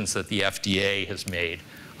decisions that the FDA has made.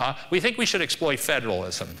 We think we should exploit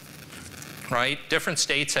federalism. Right? Different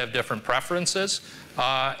states have different preferences,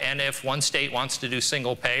 and if one state wants to do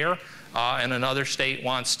single payer and another state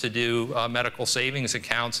wants to do medical savings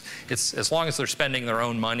accounts, as long as they're spending their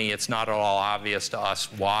own money, it's not at all obvious to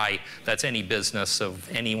us why that's any business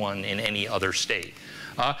of anyone in any other state.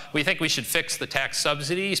 We think we should fix the tax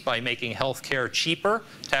subsidies by making health care cheaper.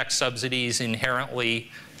 Tax subsidies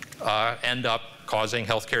inherently end up causing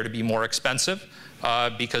health care to be more expensive.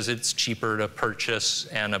 Because it's cheaper to purchase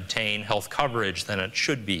and obtain health coverage than it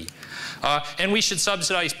should be. And we should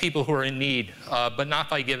subsidize people who are in need, but not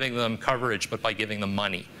by giving them coverage, but by giving them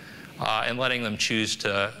money and letting them choose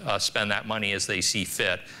to spend that money as they see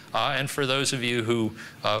fit. And for those of you who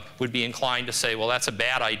would be inclined to say, well, that's a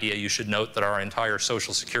bad idea, you should note that our entire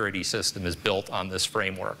Social Security system is built on this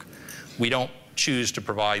framework. We don't choose to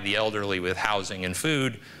provide the elderly with housing and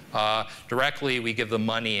food directly. We give them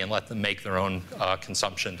money and let them make their own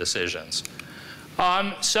consumption decisions.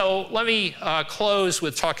 So let me close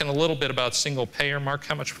with talking a little bit about single payer. Mark,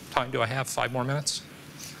 how much time do I have? 5 more minutes?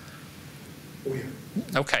 Oh, yeah.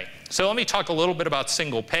 Okay, so let me talk a little bit about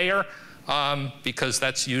single payer, because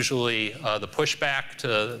that's usually the pushback to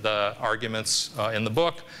the arguments in the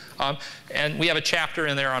book. And we have a chapter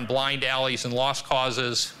in there on blind alleys and lost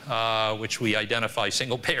causes, which we identify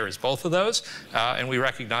single payer as both of those. And we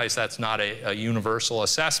recognize that's not a universal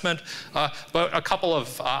assessment. But a couple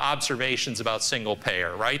of observations about single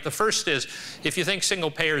payer, right? The first is, if you think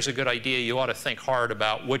single payer is a good idea, you ought to think hard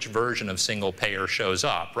about which version of single payer shows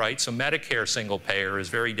up, right? So Medicare single payer is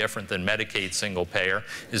very different than Medicaid single payer,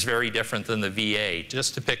 is very different than the VA,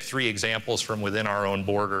 just to pick 3 examples from within our own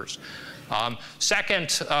borders. Second,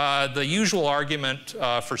 the usual argument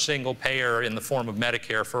for single payer in the form of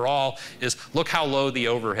Medicare for all is, look how low the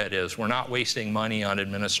overhead is. We're not wasting money on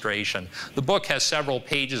administration. The book has several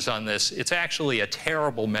pages on this. It's actually a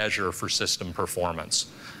terrible measure for system performance.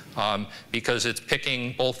 Because it's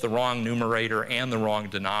picking both the wrong numerator and the wrong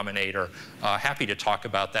denominator. Happy to talk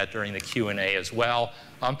about that during the Q&A as well.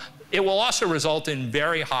 It will also result in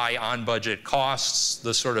very high on-budget costs.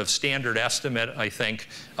 The sort of standard estimate, I think,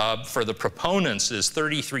 for the proponents is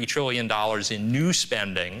 $33 trillion in new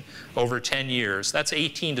spending over 10 years. That's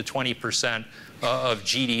 18 to 20% of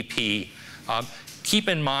GDP. Keep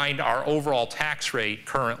in mind, our overall tax rate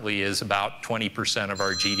currently is about 20% of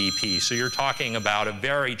our GDP. So you're talking about a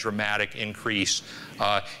very dramatic increase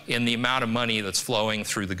in the amount of money that's flowing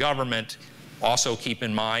through the government. Also keep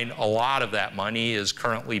in mind, a lot of that money is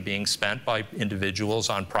currently being spent by individuals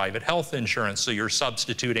on private health insurance, so you're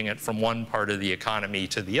substituting it from one part of the economy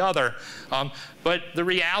to the other. But the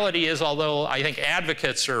reality is, although I think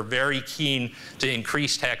advocates are very keen to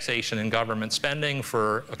increase taxation and government spending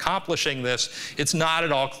for accomplishing this, it's not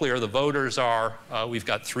at all clear the voters are. We've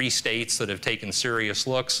got 3 states that have taken serious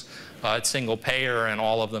looks it's single payer, and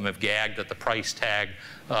all of them have gagged at the price tag.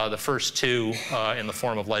 The first two in the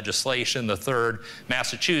form of legislation. The third,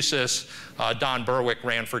 Massachusetts, Don Berwick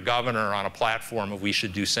ran for governor on a platform of we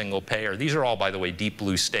should do single payer. These are all, by the way, deep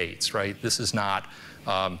blue states, right? This is not,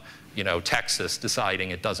 you know, Texas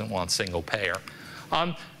deciding it doesn't want single payer.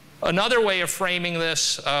 Another way of framing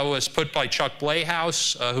this was put by Chuck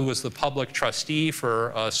Blehaus, who was the public trustee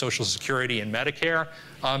for Social Security and Medicare.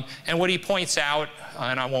 And what he points out,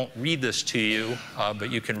 and I won't read this to you,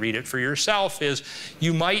 but you can read it for yourself, is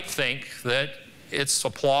you might think that it's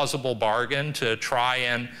a plausible bargain to try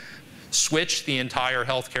and switch the entire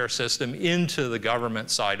healthcare system into the government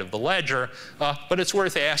side of the ledger, but it's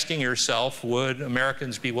worth asking yourself, would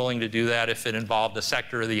Americans be willing to do that if it involved a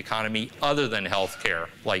sector of the economy other than healthcare,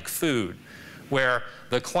 like food, where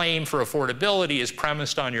the claim for affordability is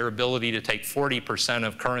premised on your ability to take 40%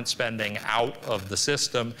 of current spending out of the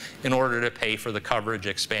system in order to pay for the coverage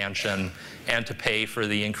expansion and to pay for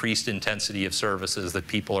the increased intensity of services that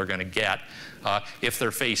people are going to get if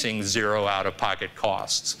they're facing zero out-of-pocket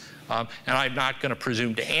costs. And I'm not going to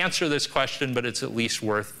presume to answer this question, but it's at least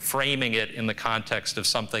worth framing it in the context of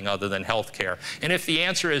something other than healthcare. And if the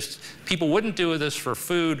answer is people wouldn't do this for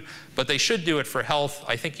food, but they should do it for health,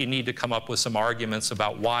 I think you need to come up with some arguments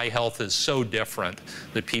about why health is so different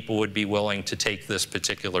that people would be willing to take this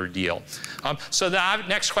particular deal. So the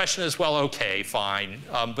next question is, well, okay, fine,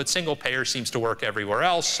 but single payer seems to work everywhere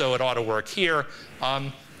else, so it ought to work here.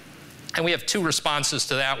 And we have two responses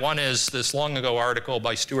to that. One is this long ago article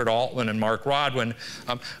by Stuart Altman and Mark Rodwin.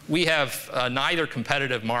 We have neither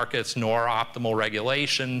competitive markets nor optimal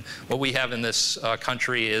regulation. What we have in this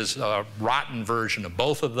country is a rotten version of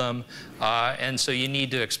both of them. And so you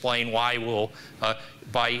need to explain why we'll,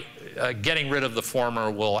 by getting rid of the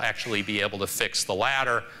former, we'll actually be able to fix the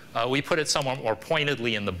latter. We put it somewhat more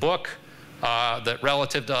pointedly in the book. That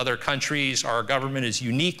relative to other countries, our government is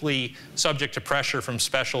uniquely subject to pressure from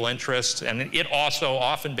special interests, and it also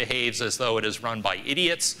often behaves as though it is run by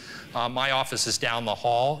idiots. My office is down the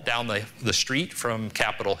hall, down the street from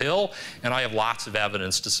Capitol Hill, and I have lots of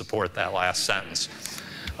evidence to support that last sentence.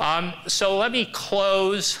 So let me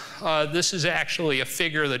close. This is actually a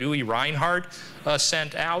figure that Uwe Reinhardt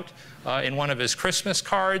sent out in one of his Christmas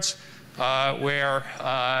cards, where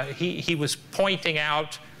he was pointing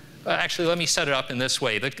out. Actually, let me set it up in this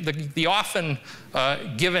way. The often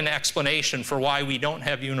given explanation for why we don't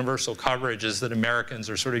have universal coverage is that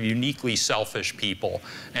Americans are sort of uniquely selfish people.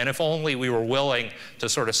 And if only we were willing to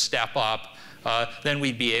sort of step up, then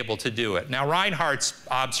we'd be able to do it. Now, Reinhardt's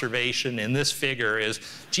observation in this figure is,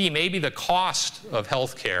 gee, maybe the cost of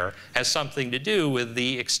health care has something to do with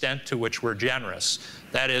the extent to which we're generous.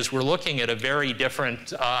 That is, we're looking at a very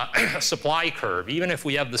different supply curve. Even if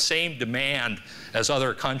we have the same demand as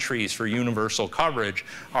other countries for universal coverage,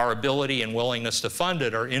 our ability and willingness to fund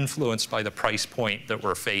it are influenced by the price point that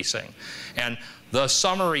we're facing. And the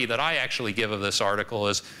summary that I actually give of this article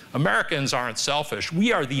is, Americans aren't selfish.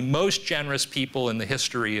 We are the most generous people in the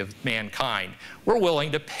history of mankind. We're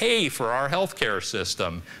willing to pay for our healthcare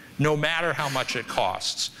system, no matter how much it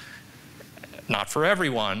costs. Not for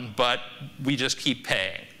everyone, but we just keep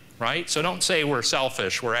paying, right? So don't say we're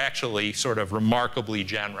selfish. We're actually sort of remarkably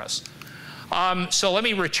generous. So let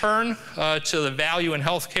me return to the value in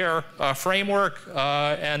healthcare framework.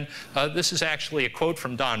 And this is actually a quote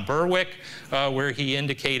from Don Berwick, where he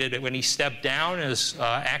indicated that when he stepped down as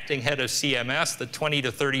acting head of CMS, that 20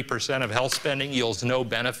 to 30% of health spending yields no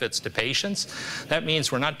benefits to patients. That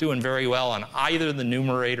means we're not doing very well on either the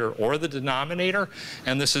numerator or the denominator.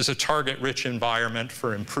 And this is a target-rich environment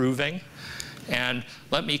for improving. And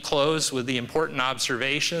let me close with the important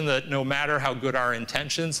observation that no matter how good our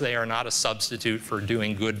intentions, they are not a substitute for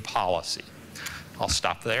doing good policy. I'll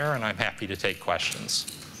stop there, and I'm happy to take questions.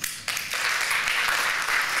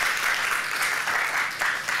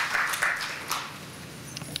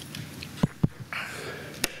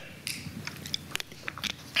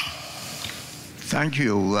 Thank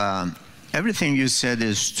you. Everything you said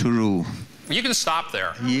is true. You can stop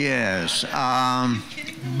there. Yes,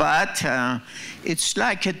 but it's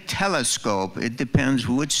like a telescope. It depends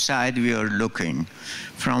which side we are looking.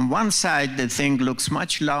 From one side, the thing looks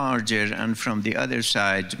much larger, and from the other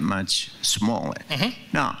side, much smaller.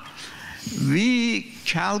 Now, we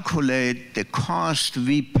calculate the cost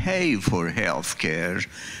we pay for health care,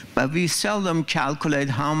 but we seldom calculate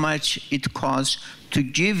how much it costs to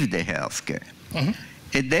give the health care.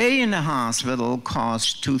 A day in a hospital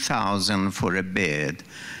costs $2,000 for a bed,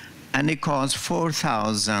 and it costs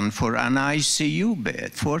 $4,000 for an ICU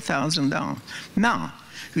bed, $4,000. Now,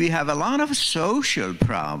 we have a lot of social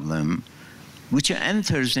problem which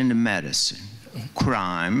enters into medicine.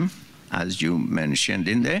 Crime, as you mentioned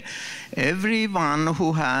in there. Everyone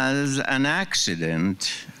who has an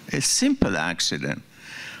accident, a simple accident,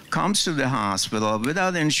 comes to the hospital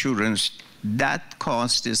without insurance, that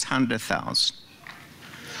cost is $100,000.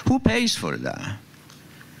 Who pays for that?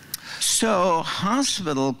 So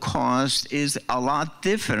hospital cost is a lot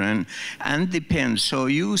different and depends. So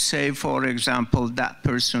you say, for example, that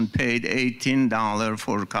person paid $18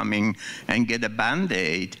 for coming and get a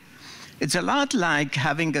Band-Aid. It's a lot like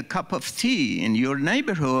having a cup of tea in your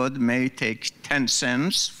neighborhood may take 10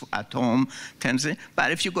 cents at home, 10 cents.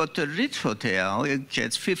 But if you go to a Ritz Hotel, it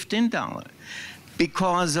gets $15.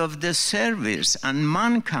 Because of the service and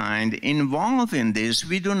mankind involved in this,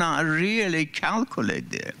 we do not really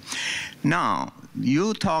calculate there. Now,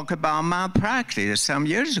 you talk about malpractice. Some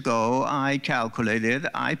years ago, I calculated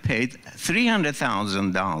I paid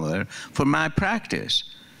 $300,000 for malpractice.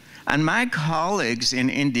 And my colleagues in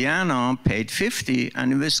Indiana paid $50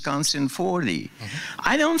 and in Wisconsin $40.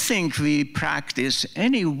 I don't think we practice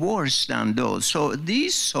any worse than those. So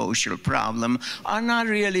these social problems are not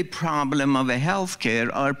really problem of a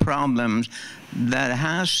healthcare, are problems that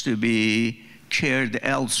has to be cared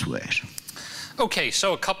elsewhere. Okay,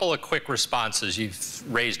 so a couple of quick responses. You've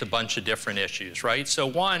raised a bunch of different issues, right? So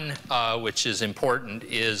one, which is important,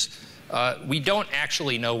 is we don't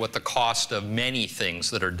actually know what the cost of many things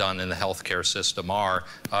that are done in the healthcare system are,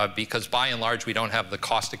 because by and large we don't have the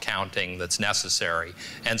cost accounting that's necessary.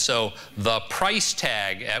 And so the price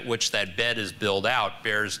tag at which that bed is billed out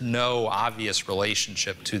bears no obvious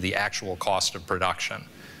relationship to the actual cost of production.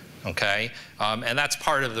 Okay? And that's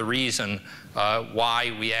part of the reason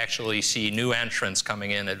why we actually see new entrants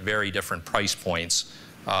coming in at very different price points.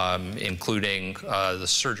 Including the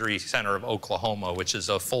Surgery Center of Oklahoma, which is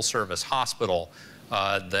a full-service hospital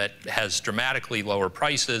that has dramatically lower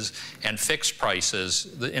prices and fixed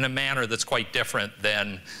prices in a manner that's quite different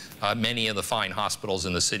than many of the fine hospitals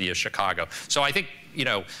in the city of Chicago. So I think, you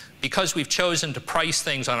know, because we've chosen to price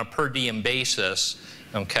things on a per diem basis,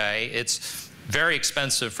 okay, it's very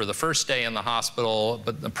expensive for the first day in the hospital,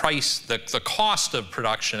 but the cost of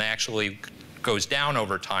production actually goes down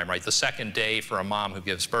over time, right? The second day for a mom who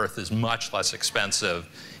gives birth is much less expensive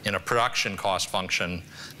in a production cost function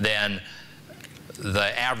than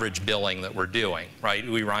the average billing that we're doing, right?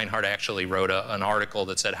 Uwe Reinhardt actually wrote an article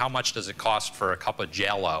that said, how much does it cost for a cup of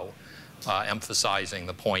Jell-O? Emphasizing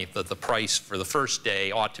the point that the price for the first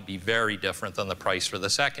day ought to be very different than the price for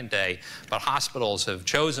the second day. But hospitals have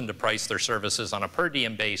chosen to price their services on a per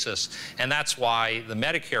diem basis, and that's why the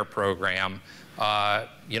Medicare program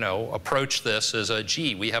you know, approach this as a,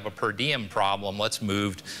 gee, we have a per diem problem, let's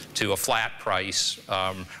move to a flat price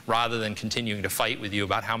rather than continuing to fight with you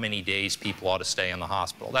about how many days people ought to stay in the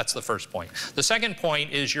hospital. That's the first point. The second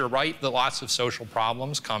point is you're right that lots of social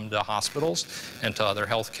problems come to hospitals and to other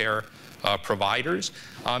healthcare providers.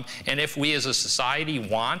 And if we as a society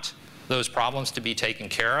want those problems to be taken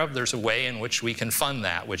care of, there's a way in which we can fund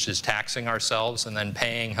that, which is taxing ourselves and then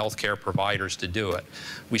paying healthcare providers to do it.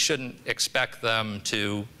 We shouldn't expect them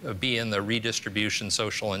to be in the redistribution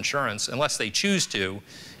social insurance unless they choose to,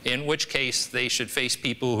 in which case they should face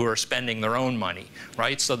people who are spending their own money,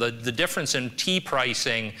 right? So the difference in tea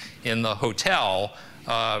pricing in the hotel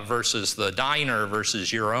versus the diner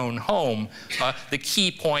versus your own home, the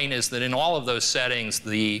key point is that in all of those settings,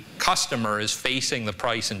 the customer is facing the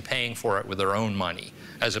price and paying for it with their own money,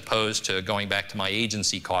 as opposed to, going back to my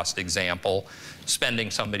agency cost example, spending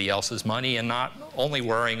somebody else's money and not only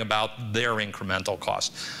worrying about their incremental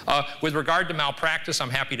cost. With regard to malpractice, I'm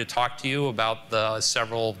happy to talk to you about the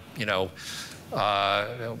several, you know, there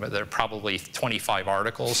are probably 25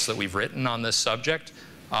 articles that we've written on this subject.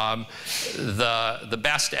 The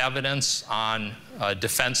best evidence on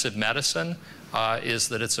defensive medicine is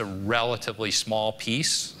that it's a relatively small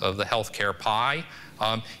piece of the healthcare pie.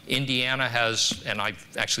 Indiana has, and I've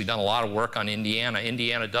actually done a lot of work on Indiana,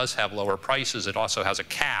 Indiana does have lower prices. It also has a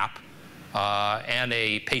cap and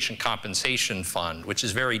a patient compensation fund, which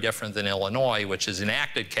is very different than Illinois, which has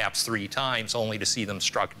enacted caps 3 times only to see them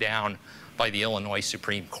struck down by the Illinois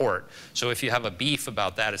Supreme Court. So if you have a beef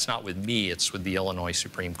about that, it's not with me, it's with the Illinois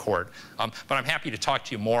Supreme Court. But I'm happy to talk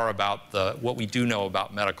to you more about what we do know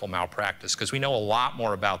about medical malpractice, because we know a lot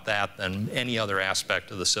more about that than any other aspect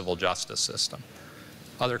of the civil justice system.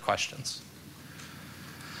 Other questions?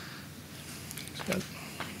 Good.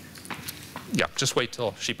 Yeah, just wait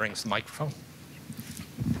till she brings the microphone.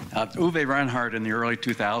 Uwe Reinhardt in the early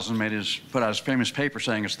 2000s put out his famous paper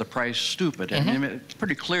saying it's the price stupid. And it's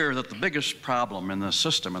pretty clear that the biggest problem in the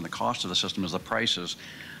system and the cost of the system is the prices.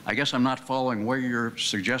 I guess I'm not following where your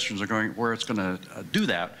suggestions are going, where it's going to do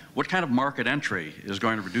that. What kind of market entry is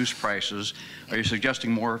going to reduce prices? Are you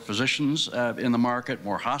suggesting more physicians in the market,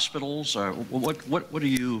 more hospitals? What do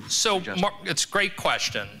you suggest? It's a great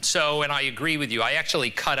question. And I agree with you. I actually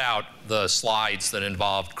cut out the slides that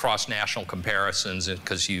involved cross-national comparisons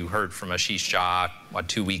because you heard from Ashish Jha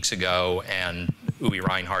 2 weeks ago, and Uwe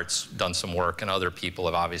Reinhardt's done some work, and other people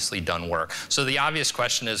have obviously done work. So the obvious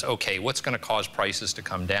question is, okay, what's going to cause prices to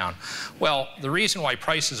come down? Well, the reason why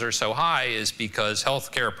prices are so high is because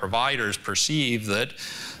healthcare providers perceive that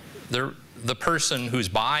the person who's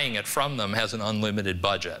buying it from them has an unlimited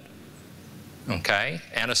budget. Okay,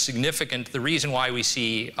 and the reason why we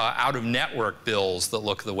see out-of-network bills that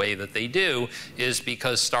look the way that they do is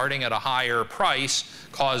because starting at a higher price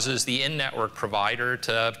causes the in-network provider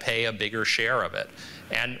to pay a bigger share of it.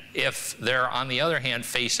 And if they're, on the other hand,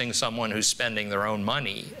 facing someone who's spending their own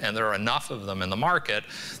money, and there are enough of them in the market,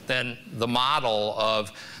 then the model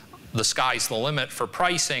of the sky's the limit for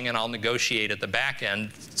pricing and I'll negotiate at the back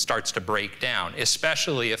end starts to break down,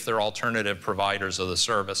 especially if they're alternative providers of the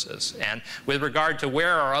services. And with regard to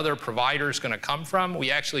where are other providers going to come from, we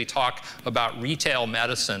actually talk about retail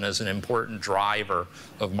medicine as an important driver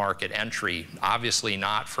of market entry, obviously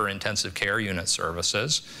not for intensive care unit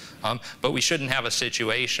services. But we shouldn't have a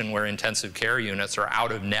situation where intensive care units are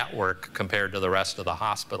out of network compared to the rest of the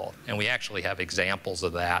hospital. And we actually have examples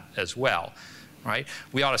of that as well. Right?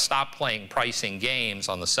 We ought to stop playing pricing games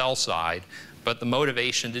on the sell side, but the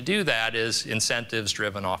motivation to do that is incentives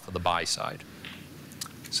driven off of the buy side.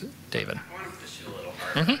 So, David. I want to push you a little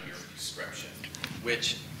harder on your prescription,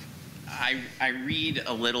 which I read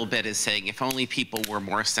a little bit as saying if only people were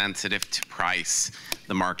more sensitive to price,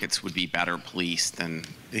 the markets would be better policed and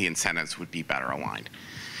the incentives would be better aligned.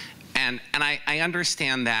 And I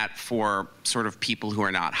understand that for sort of people who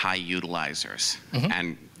are not high utilizers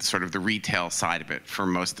and sort of the retail side of it for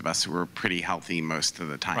most of us who are pretty healthy most of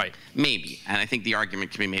the time. Right. Maybe. And I think the argument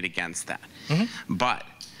can be made against that. But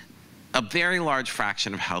a very large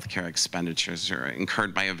fraction of healthcare expenditures are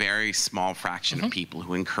incurred by a very small fraction of people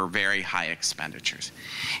who incur very high expenditures.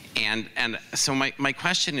 And so my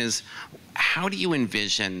question is, how do you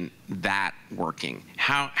envision that working?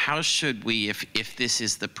 How should we, if this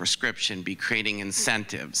is the prescription, be creating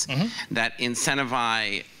incentives that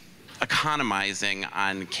incentivize economizing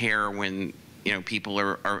on care when people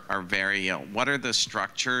are very ill? What are the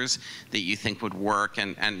structures that you think would work?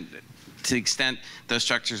 And to the extent those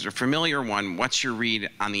structures are familiar, what's your read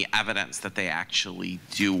on the evidence that they actually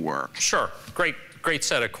do work? Sure. Great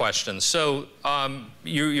set of questions. So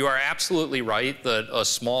you are absolutely right that a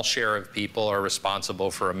small share of people are responsible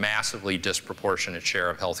for a massively disproportionate share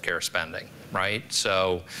of healthcare spending, right?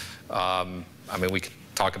 So, I mean, we could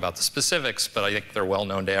talk about the specifics, but I think they're well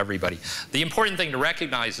known to everybody. The important thing to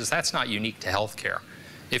recognize is that's not unique to healthcare.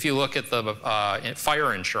 If you look at the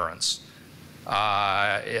fire insurance,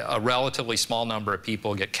 a relatively small number of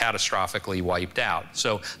people get catastrophically wiped out.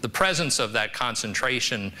 So the presence of that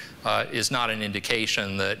concentration is not an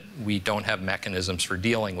indication that we don't have mechanisms for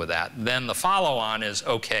dealing with that. Then the follow-on is,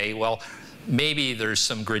 okay, well, maybe there's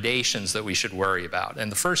some gradations that we should worry about.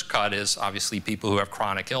 And the first cut is obviously people who have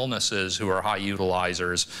chronic illnesses who are high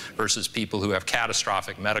utilizers versus people who have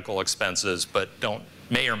catastrophic medical expenses but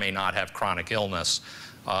may or may not have chronic illness.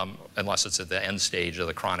 Unless it's at the end stage of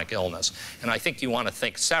the chronic illness. And I think you want to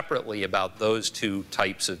think separately about those two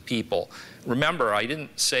types of people. Remember, I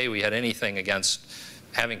didn't say we had anything against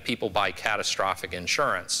having people buy catastrophic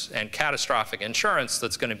insurance. And catastrophic insurance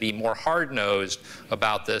that's going to be more hard-nosed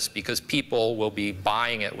about this because people will be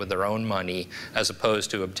buying it with their own money as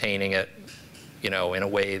opposed to obtaining it, in a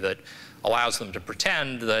way that allows them to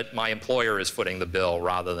pretend that my employer is footing the bill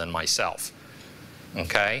rather than myself.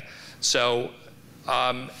 Okay? So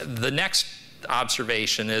the next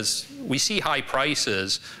observation is we see high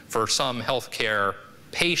prices for some healthcare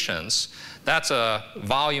patients. That's a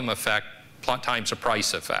volume effect times a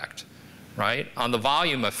price effect, right? On the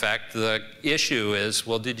volume effect, the issue is,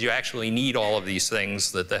 well, did you actually need all of these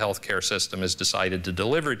things that the healthcare system has decided to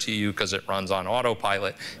deliver to you because it runs on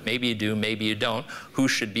autopilot? Maybe you do, maybe you don't. Who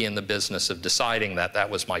should be in the business of deciding that? That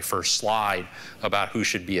was my first slide about who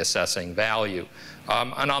should be assessing value.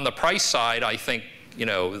 And on the price side, I think,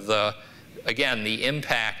 again, the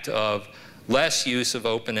impact of less use of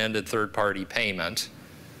open-ended third-party payment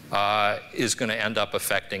is going to end up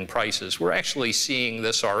affecting prices. We're actually seeing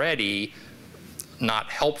this already, not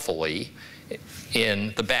helpfully,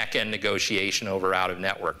 in the back-end negotiation over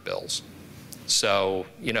out-of-network bills. So,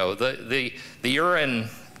 you know, the urine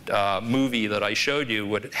movie that I showed you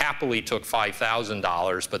would happily took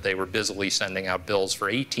 $5,000, but they were busily sending out bills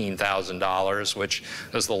for $18,000, which,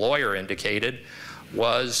 as the lawyer indicated,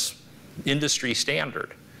 was industry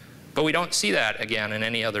standard. But we don't see that, again, in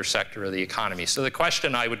any other sector of the economy. So the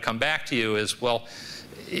question I would come back to you is, well,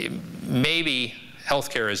 maybe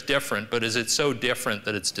healthcare is different, but is it so different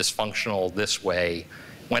that it's dysfunctional this way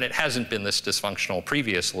when it hasn't been this dysfunctional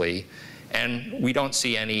previously? And we don't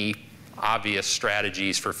see any obvious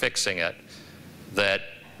strategies for fixing it that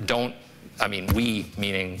don't, I mean, we,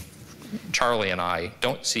 meaning Charlie and I,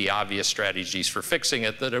 don't see obvious strategies for fixing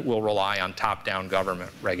it that it will rely on top-down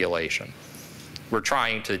government regulation. We're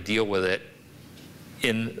trying to deal with it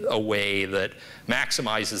in a way that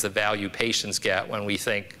maximizes the value patients get when we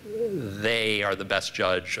think they are the best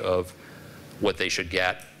judge of what they should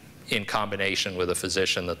get in combination with a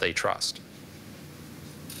physician that they trust.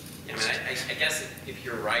 I mean, I guess if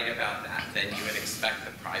you're right about that, then you would expect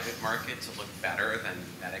the private market to look better than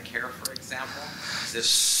Medicare, for example. There are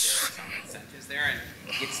some incentives there, and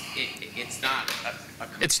it's not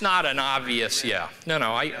it's not an obvious, yeah. No,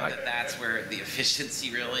 that's where the efficiency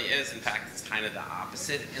really is. In fact, it's kind of the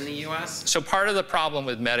opposite in the U.S. So part of the problem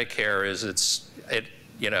with Medicare is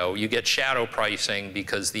you know, you get shadow pricing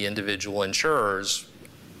because the individual insurers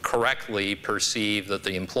correctly perceive that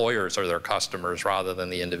the employers are their customers rather than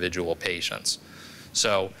the individual patients.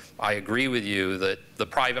 So I agree with you that the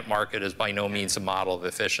private market is by no means a model of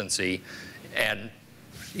efficiency, and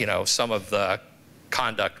you know, some of the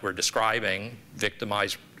conduct we're describing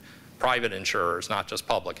victimize private insurers, not just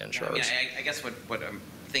public insurers. I mean, I guess what I'm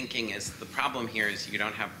thinking is the problem here is you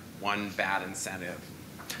don't have one bad incentive.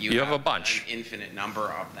 You have a bunch. An infinite number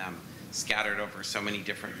of them scattered over so many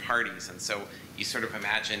different parties, and so you sort of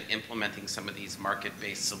imagine implementing some of these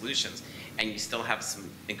market-based solutions, and you still have some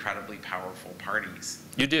incredibly powerful parties.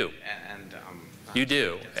 You do. And you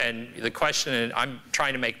do. And the question is, I'm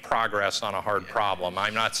trying to make progress on a hard problem.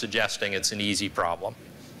 I'm not suggesting it's an easy problem.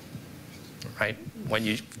 Right? When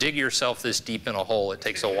you dig yourself this deep in a hole, it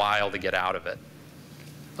takes a while to get out of it.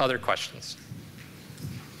 Other questions?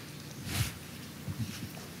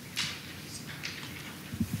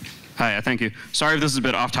 Hi, thank you. Sorry if this is a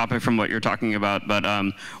bit off topic from what you're talking about, but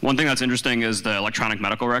one thing that's interesting is the electronic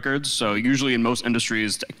medical records. So usually in most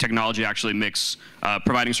industries, technology actually makes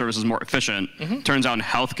providing services more efficient. Turns out in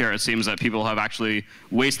healthcare, it seems that people have actually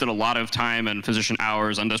wasted a lot of time and physician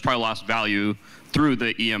hours, and there's probably lost value through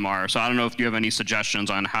the EMR. So I don't know if you have any suggestions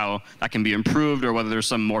on how that can be improved or whether there's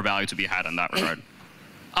some more value to be had in that regard.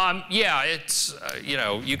 Yeah, it's, you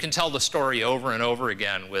know, you can tell the story over and over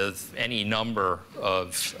again with any number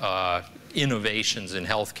of innovations in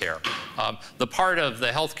healthcare. The part of the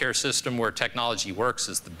healthcare system where technology works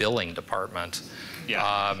is the billing department.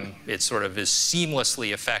 Yeah. It sort of is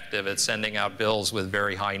seamlessly effective at sending out bills with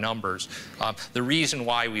very high numbers. The reason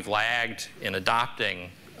why we've lagged in adopting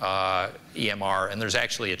EMR, and there's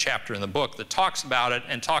actually a chapter in the book that talks about it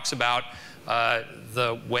and talks about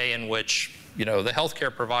the way in which, you know, the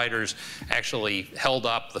healthcare providers actually held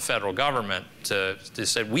up the federal government to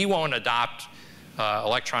say, we won't adopt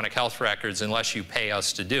electronic health records unless you pay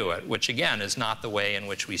us to do it, which again is not the way in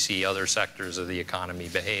which we see other sectors of the economy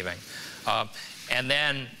behaving. And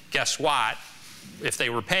then guess what? If they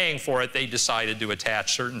were paying for it, they decided to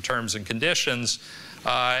attach certain terms and conditions,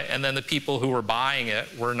 and then the people who were buying it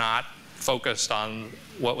were not focused on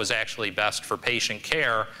what was actually best for patient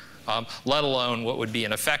care, let alone what would be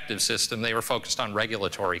an effective system. They were focused on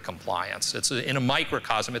regulatory compliance. It's in a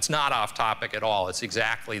microcosm. It's not off topic at all. It's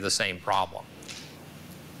exactly the same problem.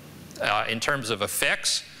 In terms of a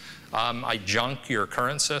fix, I junk your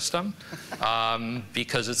current system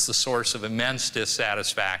because it's the source of immense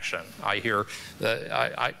dissatisfaction. I hear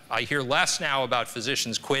less now about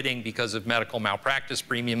physicians quitting because of medical malpractice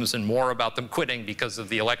premiums and more about them quitting because of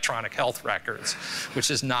the electronic health records, which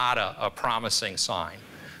is not a promising sign.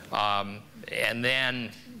 And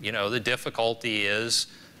then, you know, the difficulty is,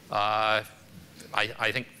 I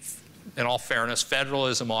think, in all fairness,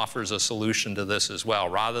 federalism offers a solution to this as well.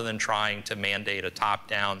 Rather than trying to mandate a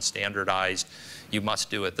top-down, standardized, you must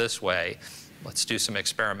do it this way, let's do some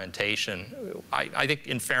experimentation. I think,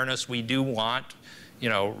 in fairness, we do want, you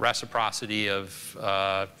know, reciprocity of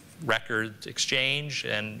record exchange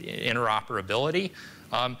and interoperability.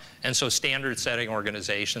 And so standard-setting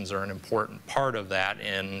organizations are an important part of that.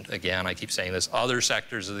 And again, I keep saying this, other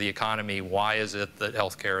sectors of the economy, why is it that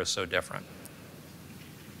healthcare is so different?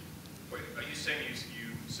 Wait, are you saying you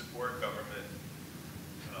support government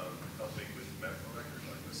helping with medical records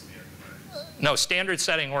like the standardized? No,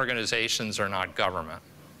 standard-setting organizations are not government.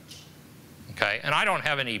 Okay, and I don't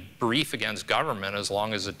have any brief against government as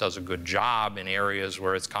long as it does a good job in areas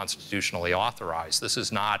where it's constitutionally authorized. This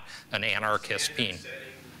is not an anarchist Setting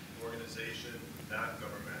organization, not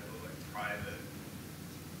governmental, like private.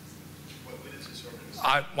 What is this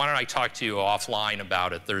organization? Why don't I talk to you offline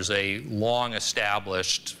about it? There's a long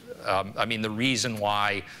established, I mean, the reason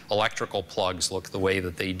why electrical plugs look the way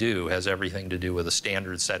that they do has everything to do with a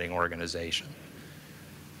standard setting organization.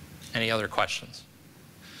 Any other questions?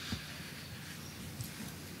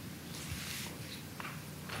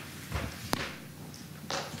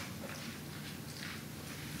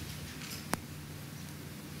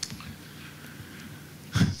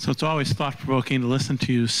 So it's always thought-provoking to listen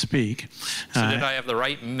to you speak. So did I have the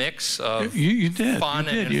right mix of you did. fun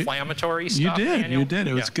and inflammatory stuff, You did. Daniel? You did.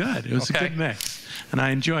 It was good. It was a good mix, and I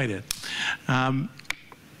enjoyed it.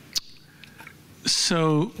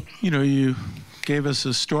 So, you know, you gave us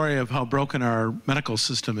a story of how broken our medical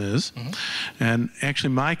system is. And actually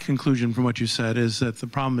my conclusion from what you said is that the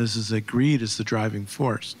problem is that greed is the driving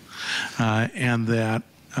force. And that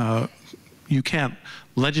you can't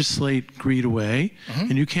legislate greed away,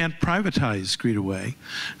 and you can't privatize greed away.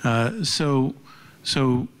 So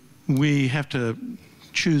we have to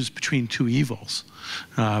choose between two evils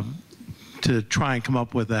to try and come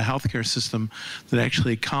up with a healthcare system that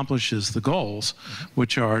actually accomplishes the goals,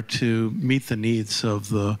 which are to meet the needs of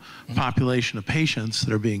the population of patients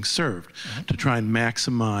that are being served, to try and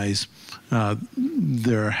maximize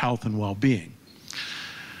their health and well-being.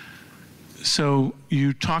 So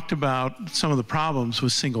you talked about some of the problems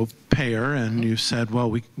with single payer, and you said, well,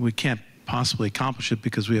 we can't possibly accomplish it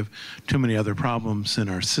because we have too many other problems in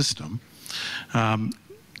our system.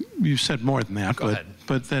 You said more than that,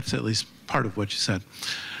 but that's at least part of what you said.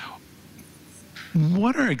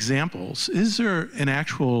 What are examples? Is there an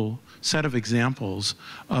actual set of examples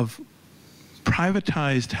of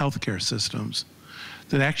privatized healthcare systems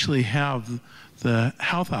that actually have the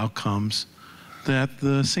health outcomes that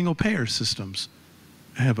the single payer systems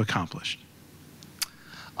have accomplished?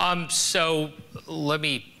 So let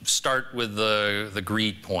me start with the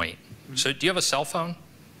greed point. So do you have a cell phone?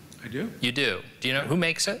 I do. You do. Do you know who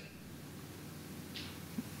makes it?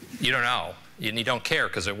 You don't know. And you don't care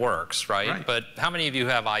because it works, right? But how many of you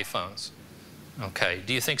have iPhones? Okay.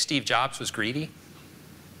 Do you think Steve Jobs was greedy?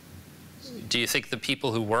 Do you think the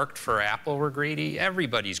people who worked for Apple were greedy?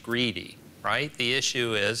 Everybody's greedy, right? The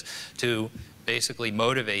issue is to basically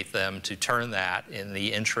motivate them to turn that in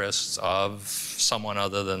the interests of someone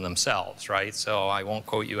other than themselves, right? So I won't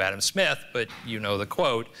quote you Adam Smith, but you know the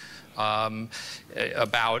quote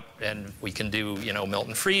about, and we can do, you know,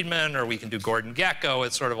 Milton Friedman, or we can do Gordon Gekko.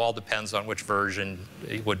 It sort of all depends on which version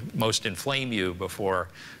would most inflame you before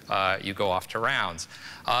you go off to rounds.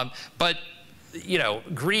 But you know,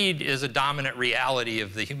 greed is a dominant reality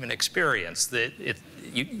of the human experience. That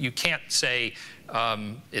you can't say,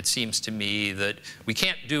 it seems to me, that we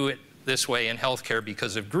can't do it this way in healthcare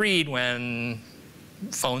because of greed when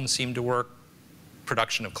phones seem to work,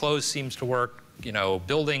 production of clothes seems to work, you know,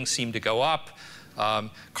 buildings seem to go up,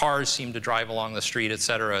 cars seem to drive along the street, et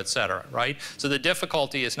cetera, right? So the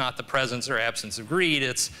difficulty is not the presence or absence of greed,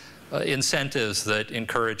 it's incentives that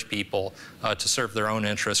encourage people to serve their own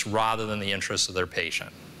interests rather than the interests of their patient,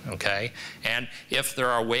 okay? And if there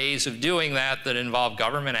are ways of doing that that involve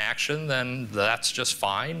government action, then that's just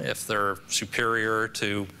fine if they're superior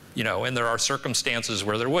to, you know, and there are circumstances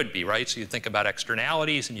where there would be, right? So you think about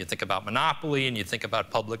externalities, and you think about monopoly, and you think about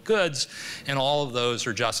public goods, and all of those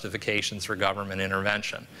are justifications for government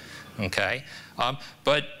intervention, okay?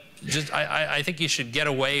 But just, I think you should get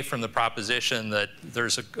away from the proposition that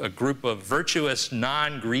there's a group of virtuous,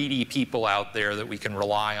 non-greedy people out there that we can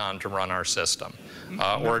rely on to run our system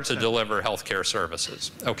or to deliver healthcare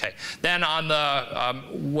services. Okay, then on the,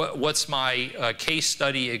 what's my case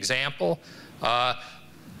study example?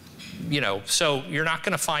 You know, so you're not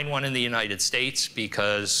going to find one in the United States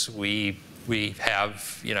because we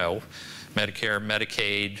have, you know, Medicare,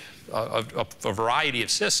 Medicaid, a variety of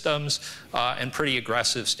systems, and pretty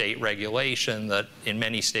aggressive state regulation that in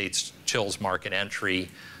many states chills market entry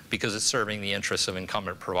because it's serving the interests of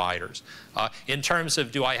incumbent providers. In terms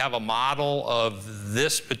of, do I have a model of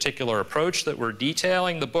this particular approach that we're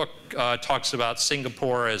detailing? The book talks about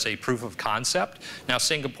Singapore as a proof of concept. Now,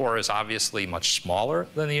 Singapore is obviously much smaller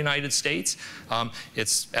than the United States.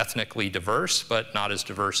 It's ethnically diverse, but not as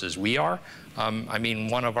diverse as we are. I mean,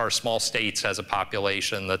 one of our small states has a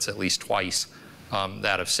population that's at least twice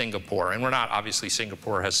that of Singapore. And we're not, obviously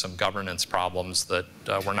Singapore has some governance problems that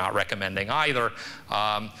we're not recommending either.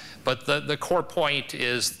 But the core point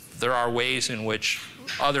is there are ways in which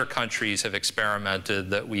other countries have experimented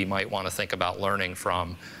that we might want to think about learning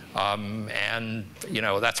from. And you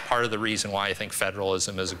know, that's part of the reason why I think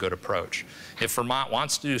federalism is a good approach. If Vermont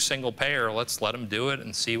wants to do single payer, let's let them do it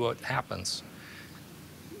and see what happens.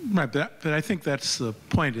 Right, but I think that's the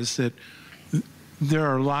point, is that there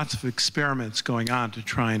are lots of experiments going on to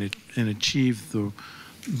try and achieve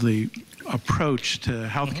the approach to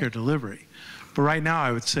healthcare delivery. But right now,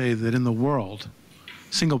 I would say that in the world,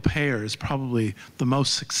 single payer is probably the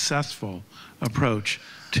most successful approach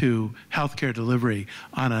to healthcare delivery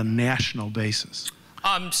on a national basis.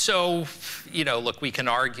 So, you know, look, we can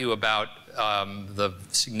argue about the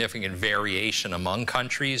significant variation among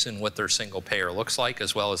countries in what their single payer looks like,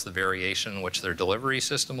 as well as the variation in which their delivery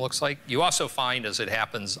system looks like. You also find, as it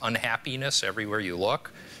happens, unhappiness everywhere you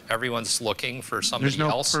look. Everyone's looking for somebody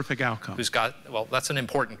else. There's no perfect outcome. Who's got, well, that's an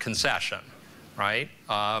important concession, right?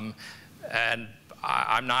 And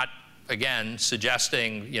I'm not, again,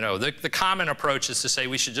 suggesting, you know, the common approach is to say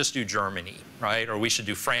we should just do Germany, right? Or we should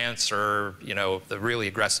do France, or, you know, the really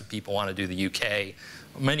aggressive people want to do the UK.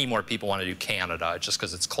 Many more people want to do Canada just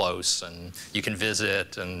because it's close and you can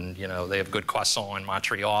visit, and, you know, they have good croissant in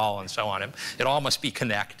Montreal and so on. It all must be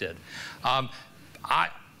connected.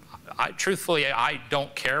 Truthfully, I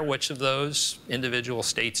don't care which of those individual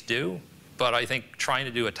states do, but I think trying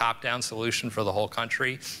to do a top-down solution for the whole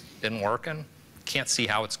country isn't working. Can't see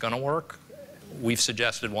how it's going to work. We've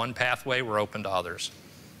suggested one pathway. We're open to others.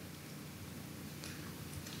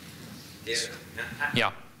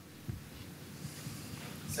 Yeah.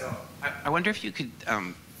 So I wonder if you could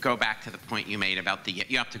go back to the point you made about the,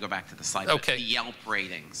 you have to go back to the slide, okay. The Yelp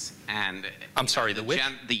ratings. And I'm sorry, the which?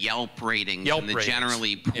 The Yelp ratings Yelp and the ratings.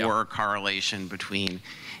 generally poor correlation between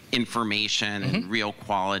information and real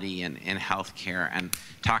quality in healthcare, and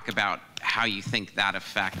talk about how you think that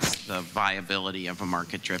affects the viability of a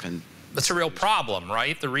market-driven. That's a real problem,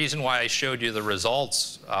 right? The reason why I showed you the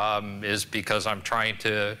results is because I'm trying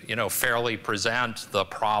to, you know, fairly present the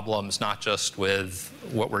problems, not just with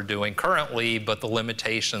what we're doing currently, but the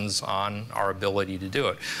limitations on our ability to do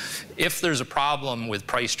it. If there's a problem with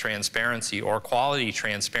price transparency or quality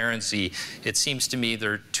transparency, it seems to me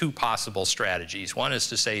there are two possible strategies. One is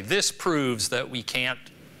to say, this proves that we can't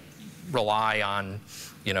rely on,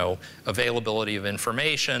 you know, availability of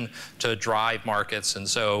information to drive markets, and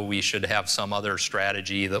so we should have some other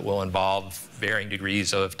strategy that will involve varying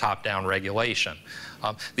degrees of top-down regulation.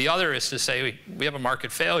 The other is to say we have a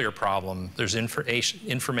market failure problem. There's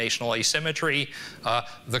informational asymmetry.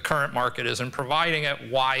 The current market isn't providing it.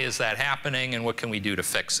 Why is that happening, and what can we do to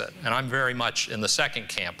fix it? And I'm very much in the second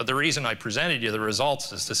camp. But the reason I presented you the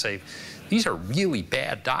results is to say these are really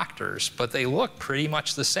bad doctors, but they look pretty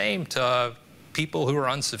much the same to people who are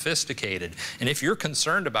unsophisticated. And if you're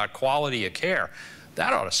concerned about quality of care,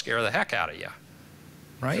 that ought to scare the heck out of you,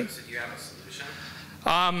 right? So do you have a solution?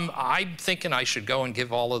 I'm thinking I should go and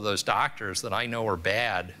give all of those doctors that I know are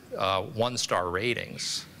bad 1-star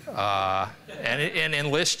ratings and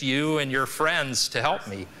enlist you and your friends to help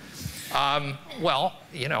me. Well,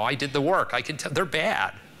 you know, I did the work. I can tell they're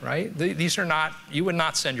bad, right? These are not, you would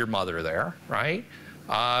not send your mother there, right?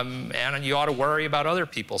 And you ought to worry about other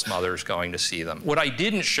people's mothers going to see them. What I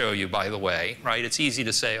didn't show you, by the way, right, it's easy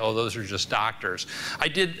to say, oh, those are just doctors.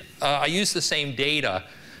 I used the same data.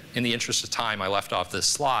 In the interest of time, I left off this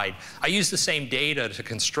slide. I used the same data to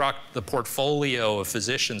construct the portfolio of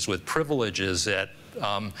physicians with privileges at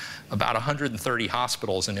about 130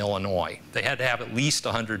 hospitals in Illinois. They had to have at least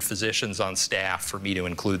 100 physicians on staff for me to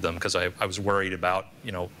include them, because I was worried about,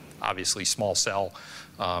 you know, obviously small cell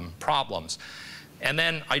problems. And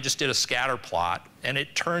then I just did a scatter plot, and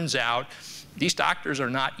it turns out these doctors are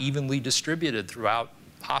not evenly distributed throughout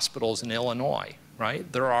hospitals in Illinois,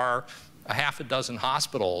 right? There are a half a dozen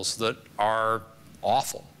hospitals that are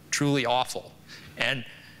awful, truly awful. And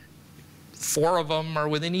 4 of them are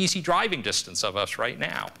within easy driving distance of us right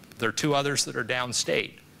now. There are 2 others that are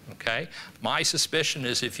downstate, okay? My suspicion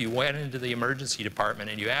is if you went into the emergency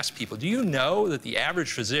department and you asked people, do you know that the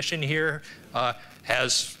average physician here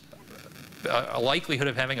has a likelihood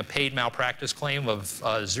of having a paid malpractice claim of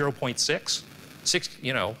 0.6?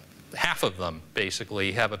 You know, half of them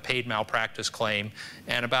basically have a paid malpractice claim,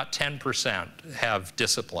 and about 10% have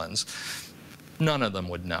disciplines. None of them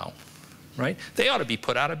would know, right? They ought to be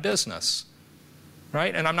put out of business,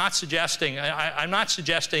 right? And I'm not suggesting, I'm not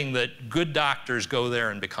suggesting that good doctors go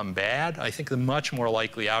there and become bad. I think the much more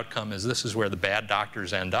likely outcome is this is where the bad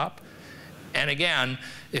doctors end up. And again,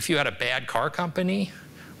 if you had a bad car company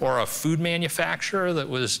or a food manufacturer that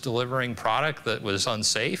was delivering product that was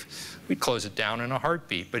unsafe, we'd close it down in a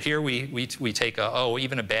heartbeat. But here we take a, oh,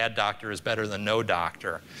 even a bad doctor is better than no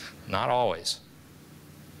doctor. Not always.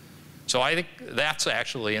 So I think that's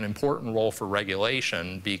actually an important role for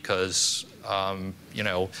regulation because, you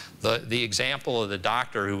know, the example of the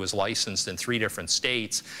doctor who was licensed in 3 different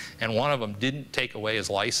states, and one of them didn't take away his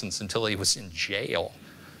license until he was in jail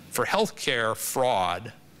for healthcare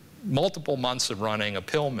fraud, multiple months of running a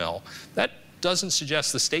pill mill. That doesn't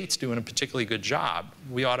suggest the state's doing a particularly good job.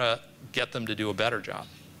 We ought to get them to do a better job.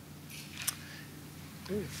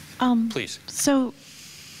 Please. So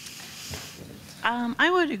I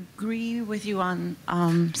would agree with you on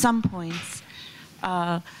some points,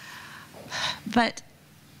 but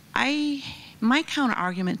my counter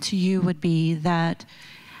argument to you would be that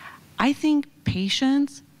I think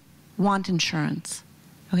patients want insurance.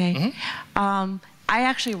 Okay, I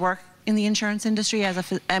actually work in the insurance industry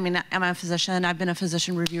as I'm a physician. I've been a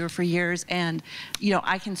physician reviewer for years, and you know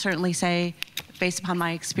I can certainly say, based upon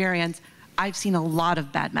my experience, I've seen a lot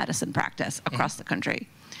of bad medicine practice across the country.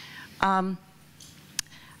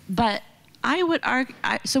 But I would argue,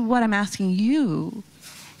 so what I'm asking you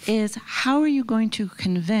is how are you going to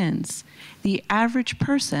convince the average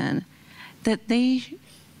person that they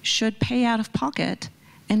should pay out of pocket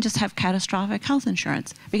and just have catastrophic health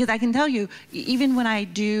insurance? Because I can tell you, even when I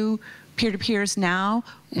do peer-to-peers now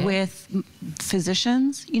with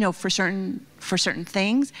physicians, you know, for certain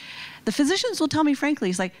things, the physicians will tell me frankly,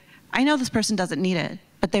 it's like, I know this person doesn't need it,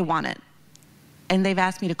 but they want it. And they've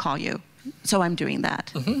asked me to call you, so I'm doing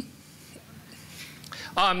that.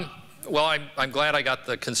 Well, I'm glad I got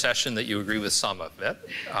the concession that you agree with some of it,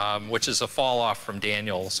 which is a fall off from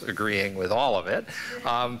Daniel's agreeing with all of it.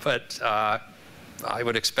 But I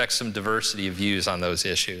would expect some diversity of views on those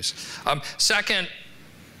issues. Second,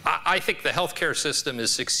 I think the healthcare system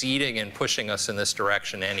is succeeding in pushing us in this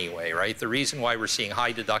direction anyway, right? The reason why we're seeing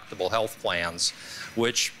high deductible health plans,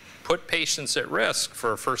 which put patients at risk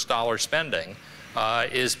for first dollar spending,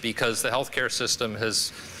 is because the healthcare system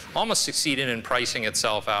has almost succeeded in pricing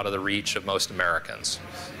itself out of the reach of most Americans.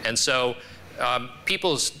 And so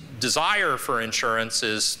people's desire for insurance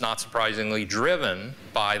is not surprisingly driven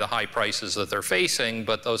by the high prices that they're facing,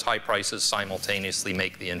 but those high prices simultaneously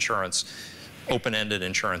make the insurance, open-ended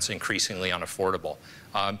insurance, increasingly unaffordable.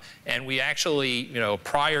 And we actually, you know,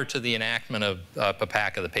 prior to the enactment of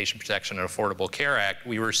PPACA, the Patient Protection and Affordable Care Act,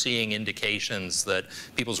 we were seeing indications that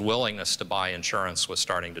people's willingness to buy insurance was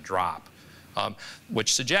starting to drop.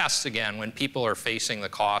 Which suggests, again, when people are facing the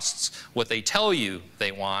costs, what they tell you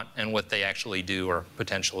they want and what they actually do are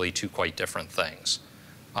potentially 2 quite different things.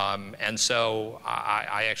 And so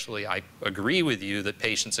I agree with you that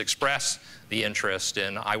patients express the interest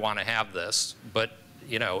in, I want to have this, but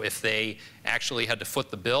you know, if they actually had to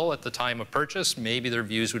foot the bill at the time of purchase, maybe their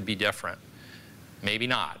views would be different. Maybe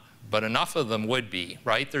not. But enough of them would be,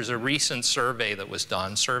 right? There's a recent survey that was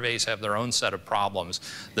done. Surveys have their own set of problems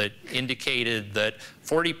that indicated that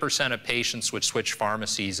 40% of patients would switch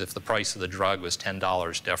pharmacies if the price of the drug was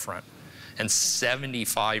 $10 different. And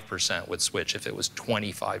 75% would switch if it was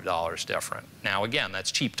 $25 different. Now, again,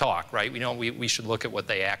 that's cheap talk, right? We should look at what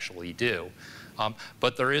they actually do.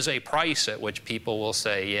 But there is a price at which people will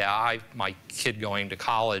say, yeah, my kid going to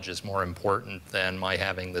college is more important than my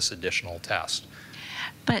having this additional test.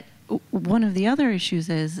 But one of the other issues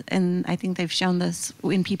is, and I think they've shown this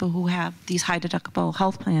in people who have these high deductible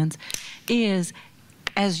health plans, is,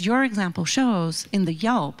 as your example shows in the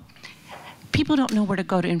Yelp, people don't know where to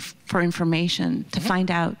go for information to find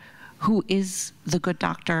out who is the good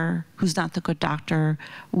doctor, who's not the good doctor,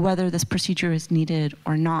 whether this procedure is needed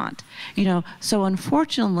or not. You know, so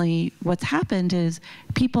unfortunately, what's happened is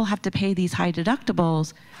people have to pay these high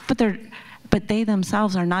deductibles, but they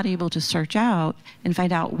themselves are not able to search out and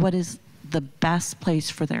find out what is the best place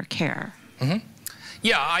for their care.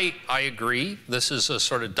 Yeah, I agree. This is a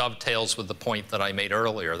sort of dovetails with the point that I made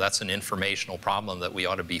earlier. That's an informational problem that we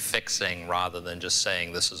ought to be fixing rather than just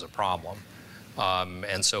saying this is a problem.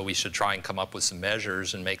 And so we should try and come up with some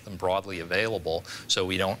measures and make them broadly available so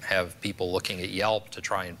we don't have people looking at Yelp to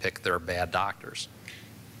try and pick their bad doctors.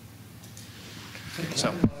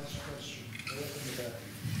 So.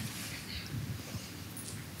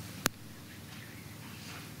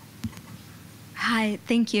 Hi,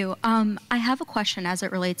 thank you. I have a question as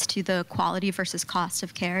it relates to the quality versus cost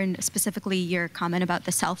of care, and specifically your comment about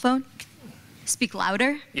the cell phone. Speak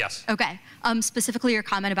louder? Yes. Okay. Specifically your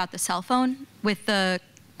comment about the cell phone with the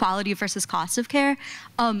quality versus cost of care.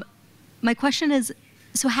 My question is,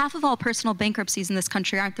 So half of all personal bankruptcies in this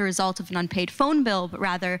country aren't the result of an unpaid phone bill, but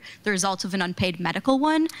rather the result of an unpaid medical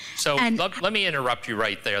one. So let me interrupt you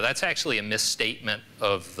right there. That's actually a misstatement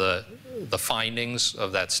of the findings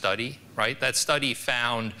of that study, right? That study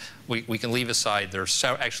found, we can leave aside, there's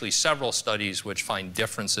actually several studies which find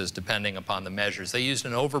differences depending upon the measures. They used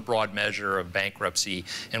an overbroad measure of bankruptcy,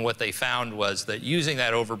 and what they found was that using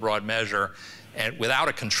that overbroad measure and without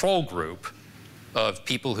a control group of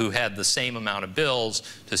people who had the same amount of bills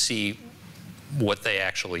to see what they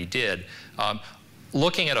actually did.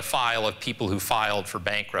 Looking at a file of people who filed for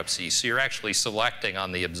bankruptcy, so you're actually selecting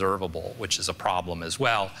on the observable, which is a problem as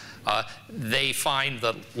well. They find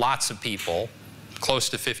that lots of people, close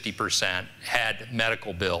to 50%, had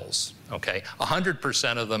medical bills, okay?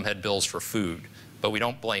 100% of them had bills for food, but we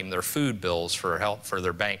don't blame their food bills for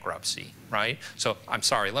their bankruptcy, right? So I'm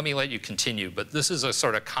sorry, let me let you continue, but this is a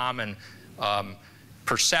sort of common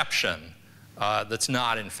perception that's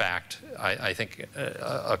not, in fact, I think,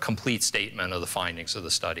 a complete statement of the findings of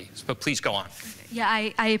the study. But please go on. Yeah,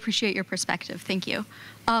 I appreciate your perspective. Thank you.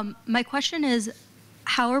 My question is,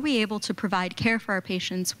 how are we able to provide care for our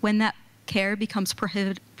patients when that care becomes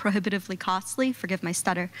prohibitively costly? Forgive my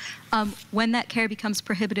stutter. When that care becomes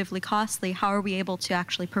prohibitively costly, how are we able to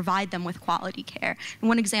actually provide them with quality care? And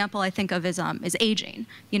one example I think of is aging.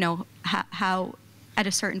 You know, how at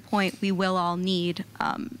a certain point we will all need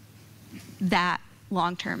that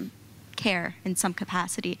long-term care in some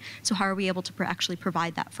capacity. So how are we able to actually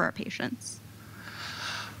provide that for our patients?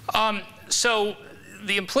 So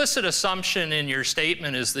the implicit assumption in your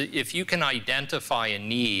statement is that if you can identify a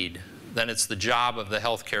need, then it's the job of the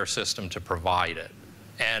healthcare system to provide it.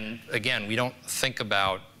 And again, we don't think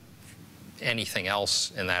about anything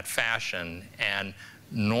else in that fashion. And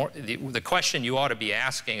the question you ought to be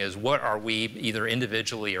asking is, what are we either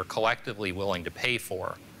individually or collectively willing to pay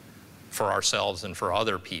for ourselves and for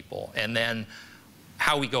other people? And then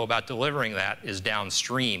how we go about delivering that is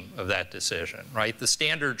downstream of that decision, right? The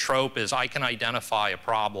standard trope is I can identify a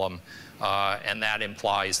problem and that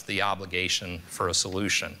implies the obligation for a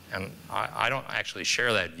solution. And I don't actually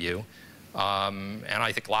share that view. And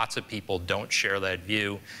I think lots of people don't share that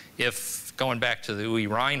view. If, going back to the Uwe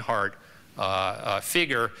Reinhardt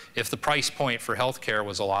figure, if the price point for healthcare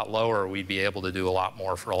was a lot lower, we'd be able to do a lot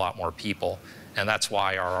more for a lot more people. And that's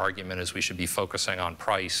why our argument is we should be focusing on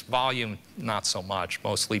price. Volume, not so much,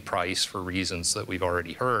 mostly price for reasons that we've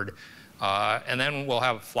already heard. And then we'll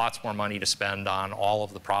have lots more money to spend on all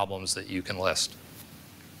of the problems that you can list.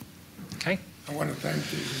 Okay? I want to thank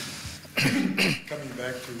you for coming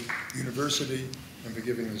back to the university and for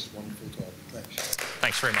giving this wonderful talk. Thanks.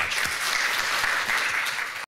 Thanks very much.